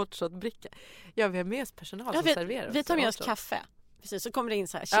kör vi hot shot bricka. Ja, vi har med oss personal som serverar oss. Vi tar med oss kaffe. Precis, så kommer det in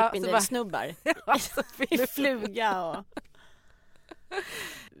så här chip-in-snubbar i fluga och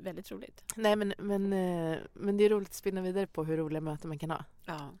väldigt roligt. Nej, men det är roligt att spinna vidare på hur roliga möten man kan ha.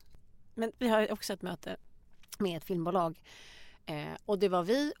 Ja. Men vi har också ett möte med ett filmbolag. Och det var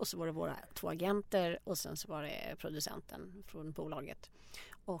vi och så var det våra 2 agenter och sen så var det producenten från bolaget.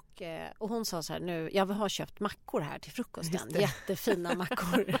 Och hon sa så här, nu, jag har köpt mackor här till frukosten. Jättefina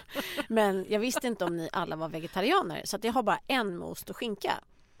mackor. Men jag visste inte om ni alla var vegetarianer. Så att jag har bara en med ost och skinka.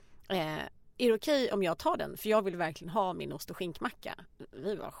 Är det okej om jag tar den? För jag vill verkligen ha min ost- och skinkmacka.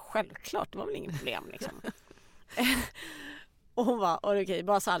 Vi var självklart, det var väl inget problem liksom. Och hon var, okej,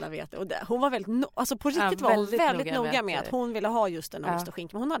 bara så alla vet. Och hon var väldigt, alltså på riktigt var hon väldigt noga med att hon ville ha just en ost och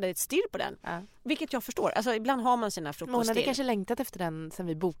skinka. Men hon hade ett stirr på den. Vilket jag förstår. Alltså ibland har man sina frukoststirr. Hon hade kanske längtat efter den sen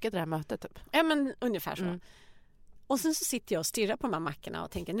vi bokade det här mötet typ. Ja, men ungefär så. Och sen så sitter jag och stirrar på de här mackorna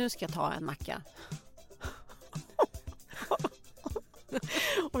och tänker, nu ska jag ta en macka.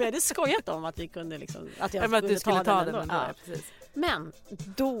 Och vi hade skojat om att vi kunde liksom, att jag skulle ta den ändå. Precis. Men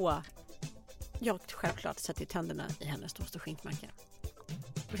då jag självklart sätter tänderna i hennes ost- och skinkmacka.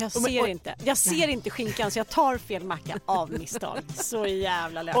 Jag ser inte skinkan så jag tar fel macka av misstag. Så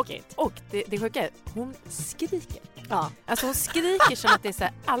jävla lökigt. Och det sjuka är, hon skriker. Ja. Alltså hon skriker som att det är så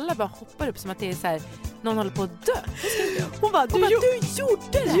här, alla bara hoppar upp som att det är så här, någon håller på att dö. Hon bara, du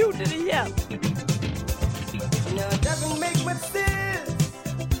gjorde det igen.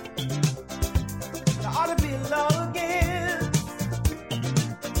 Ought to be love again.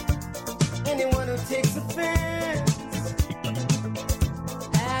 Anyone who takes offense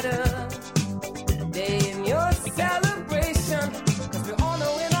at a day in your celebration, 'cause we all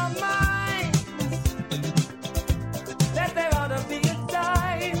know in our minds that there ought to be a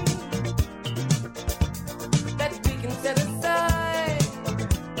time that we can set aside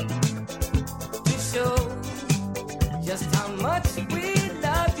to show just how much we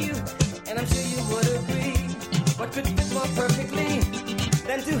love you. And I'm sure you would agree, what could fit more perfectly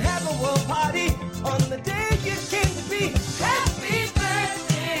than to have a world party on the day you came to be. Happy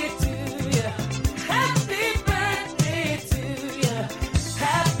birthday to you. Happy birthday to you.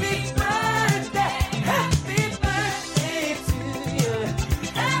 Happy birthday. Happy birthday to you.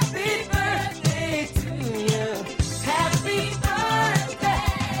 Happy birthday to you. Happy birthday.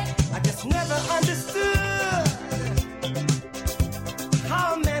 I just never understood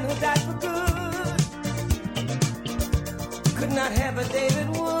how a man who died for good could not have a David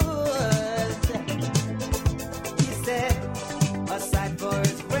Wood. He said, aside for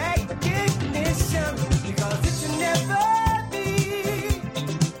his recognition, because it should never be,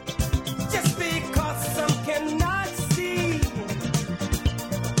 just because some cannot see,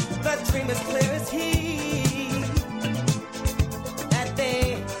 the dream is clear as he, that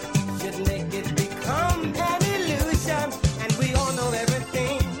they should make it become an illusion, and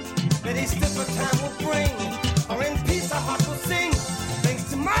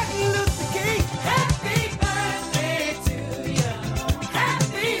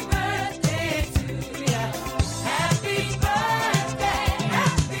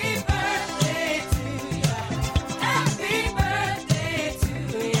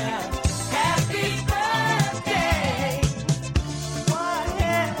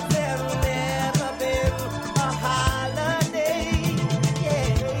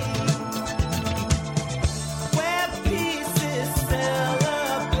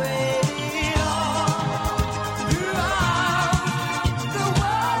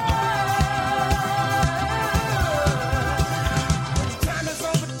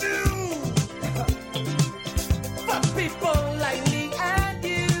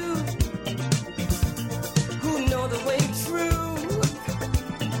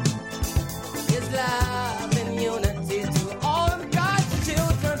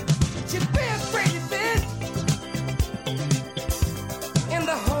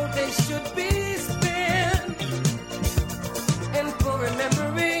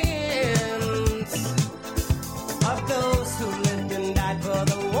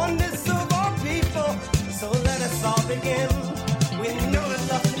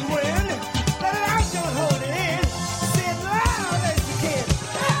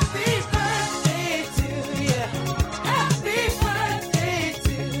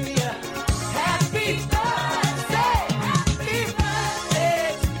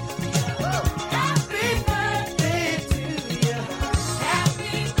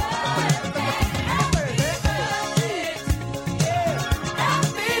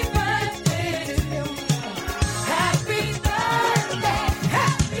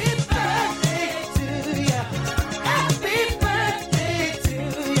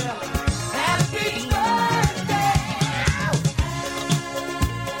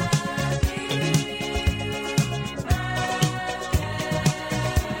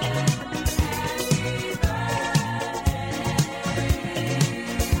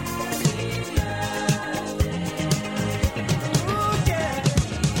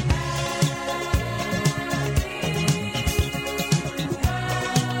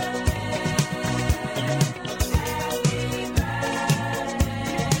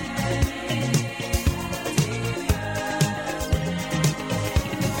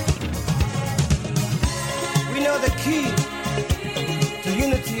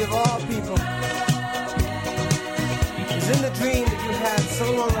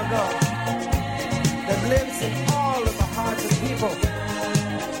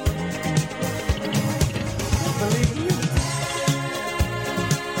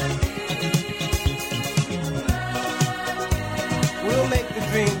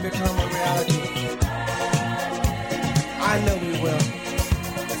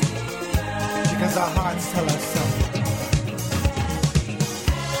our hearts tell us so.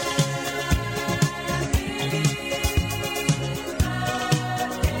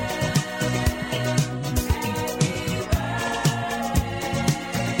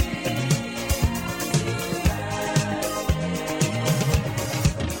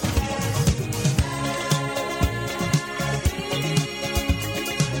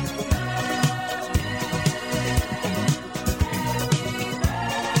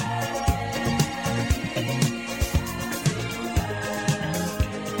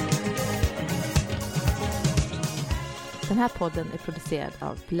 Den här podden är producerad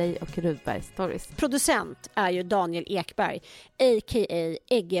av Play och Rudberg Stories. Producent är ju Daniel Ekberg, a.k.a.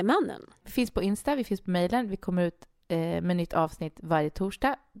 Äggemannen. Vi finns på Insta, vi finns på mejlen. Vi kommer ut med nytt avsnitt varje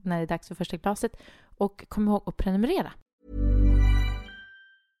torsdag när det är dags för första glaset. Och kom ihåg att prenumerera.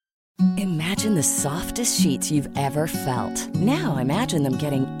 Imagine the softest sheets you've ever felt. Now imagine them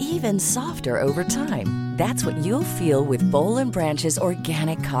getting even softer over time. That's what you'll feel with Boll & Branch's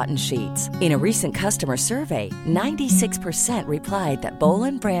organic cotton sheets. In a recent customer survey, 96% replied that Boll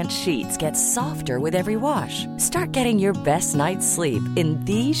 & Branch sheets get softer with every wash. Start getting your best night's sleep in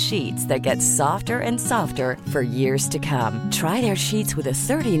these sheets that get softer and softer for years to come. Try their sheets with a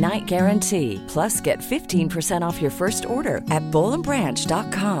 30-night guarantee. Plus, get 15% off your first order at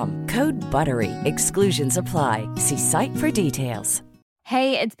bollandbranch.com. Code BUTTERY. Exclusions apply. See site for details.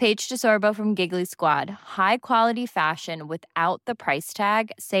 Hey, it's Paige DeSorbo from Giggly Squad. High quality fashion without the price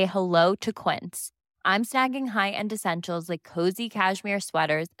tag. Say hello to Quince. I'm snagging high-end essentials like cozy cashmere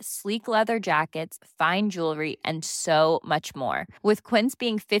sweaters, sleek leather jackets, fine jewelry, and so much more. With Quince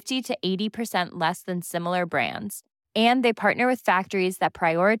being 50 to 80% less than similar brands. And they partner with factories that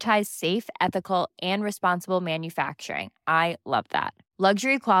prioritize safe, ethical, and responsible manufacturing. I love that.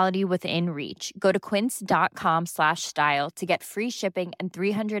 Luxury quality within reach. Go to quince.com/style to get free shipping and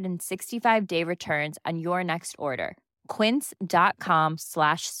 365-day returns on your next order.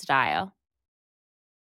 Quince.com/style.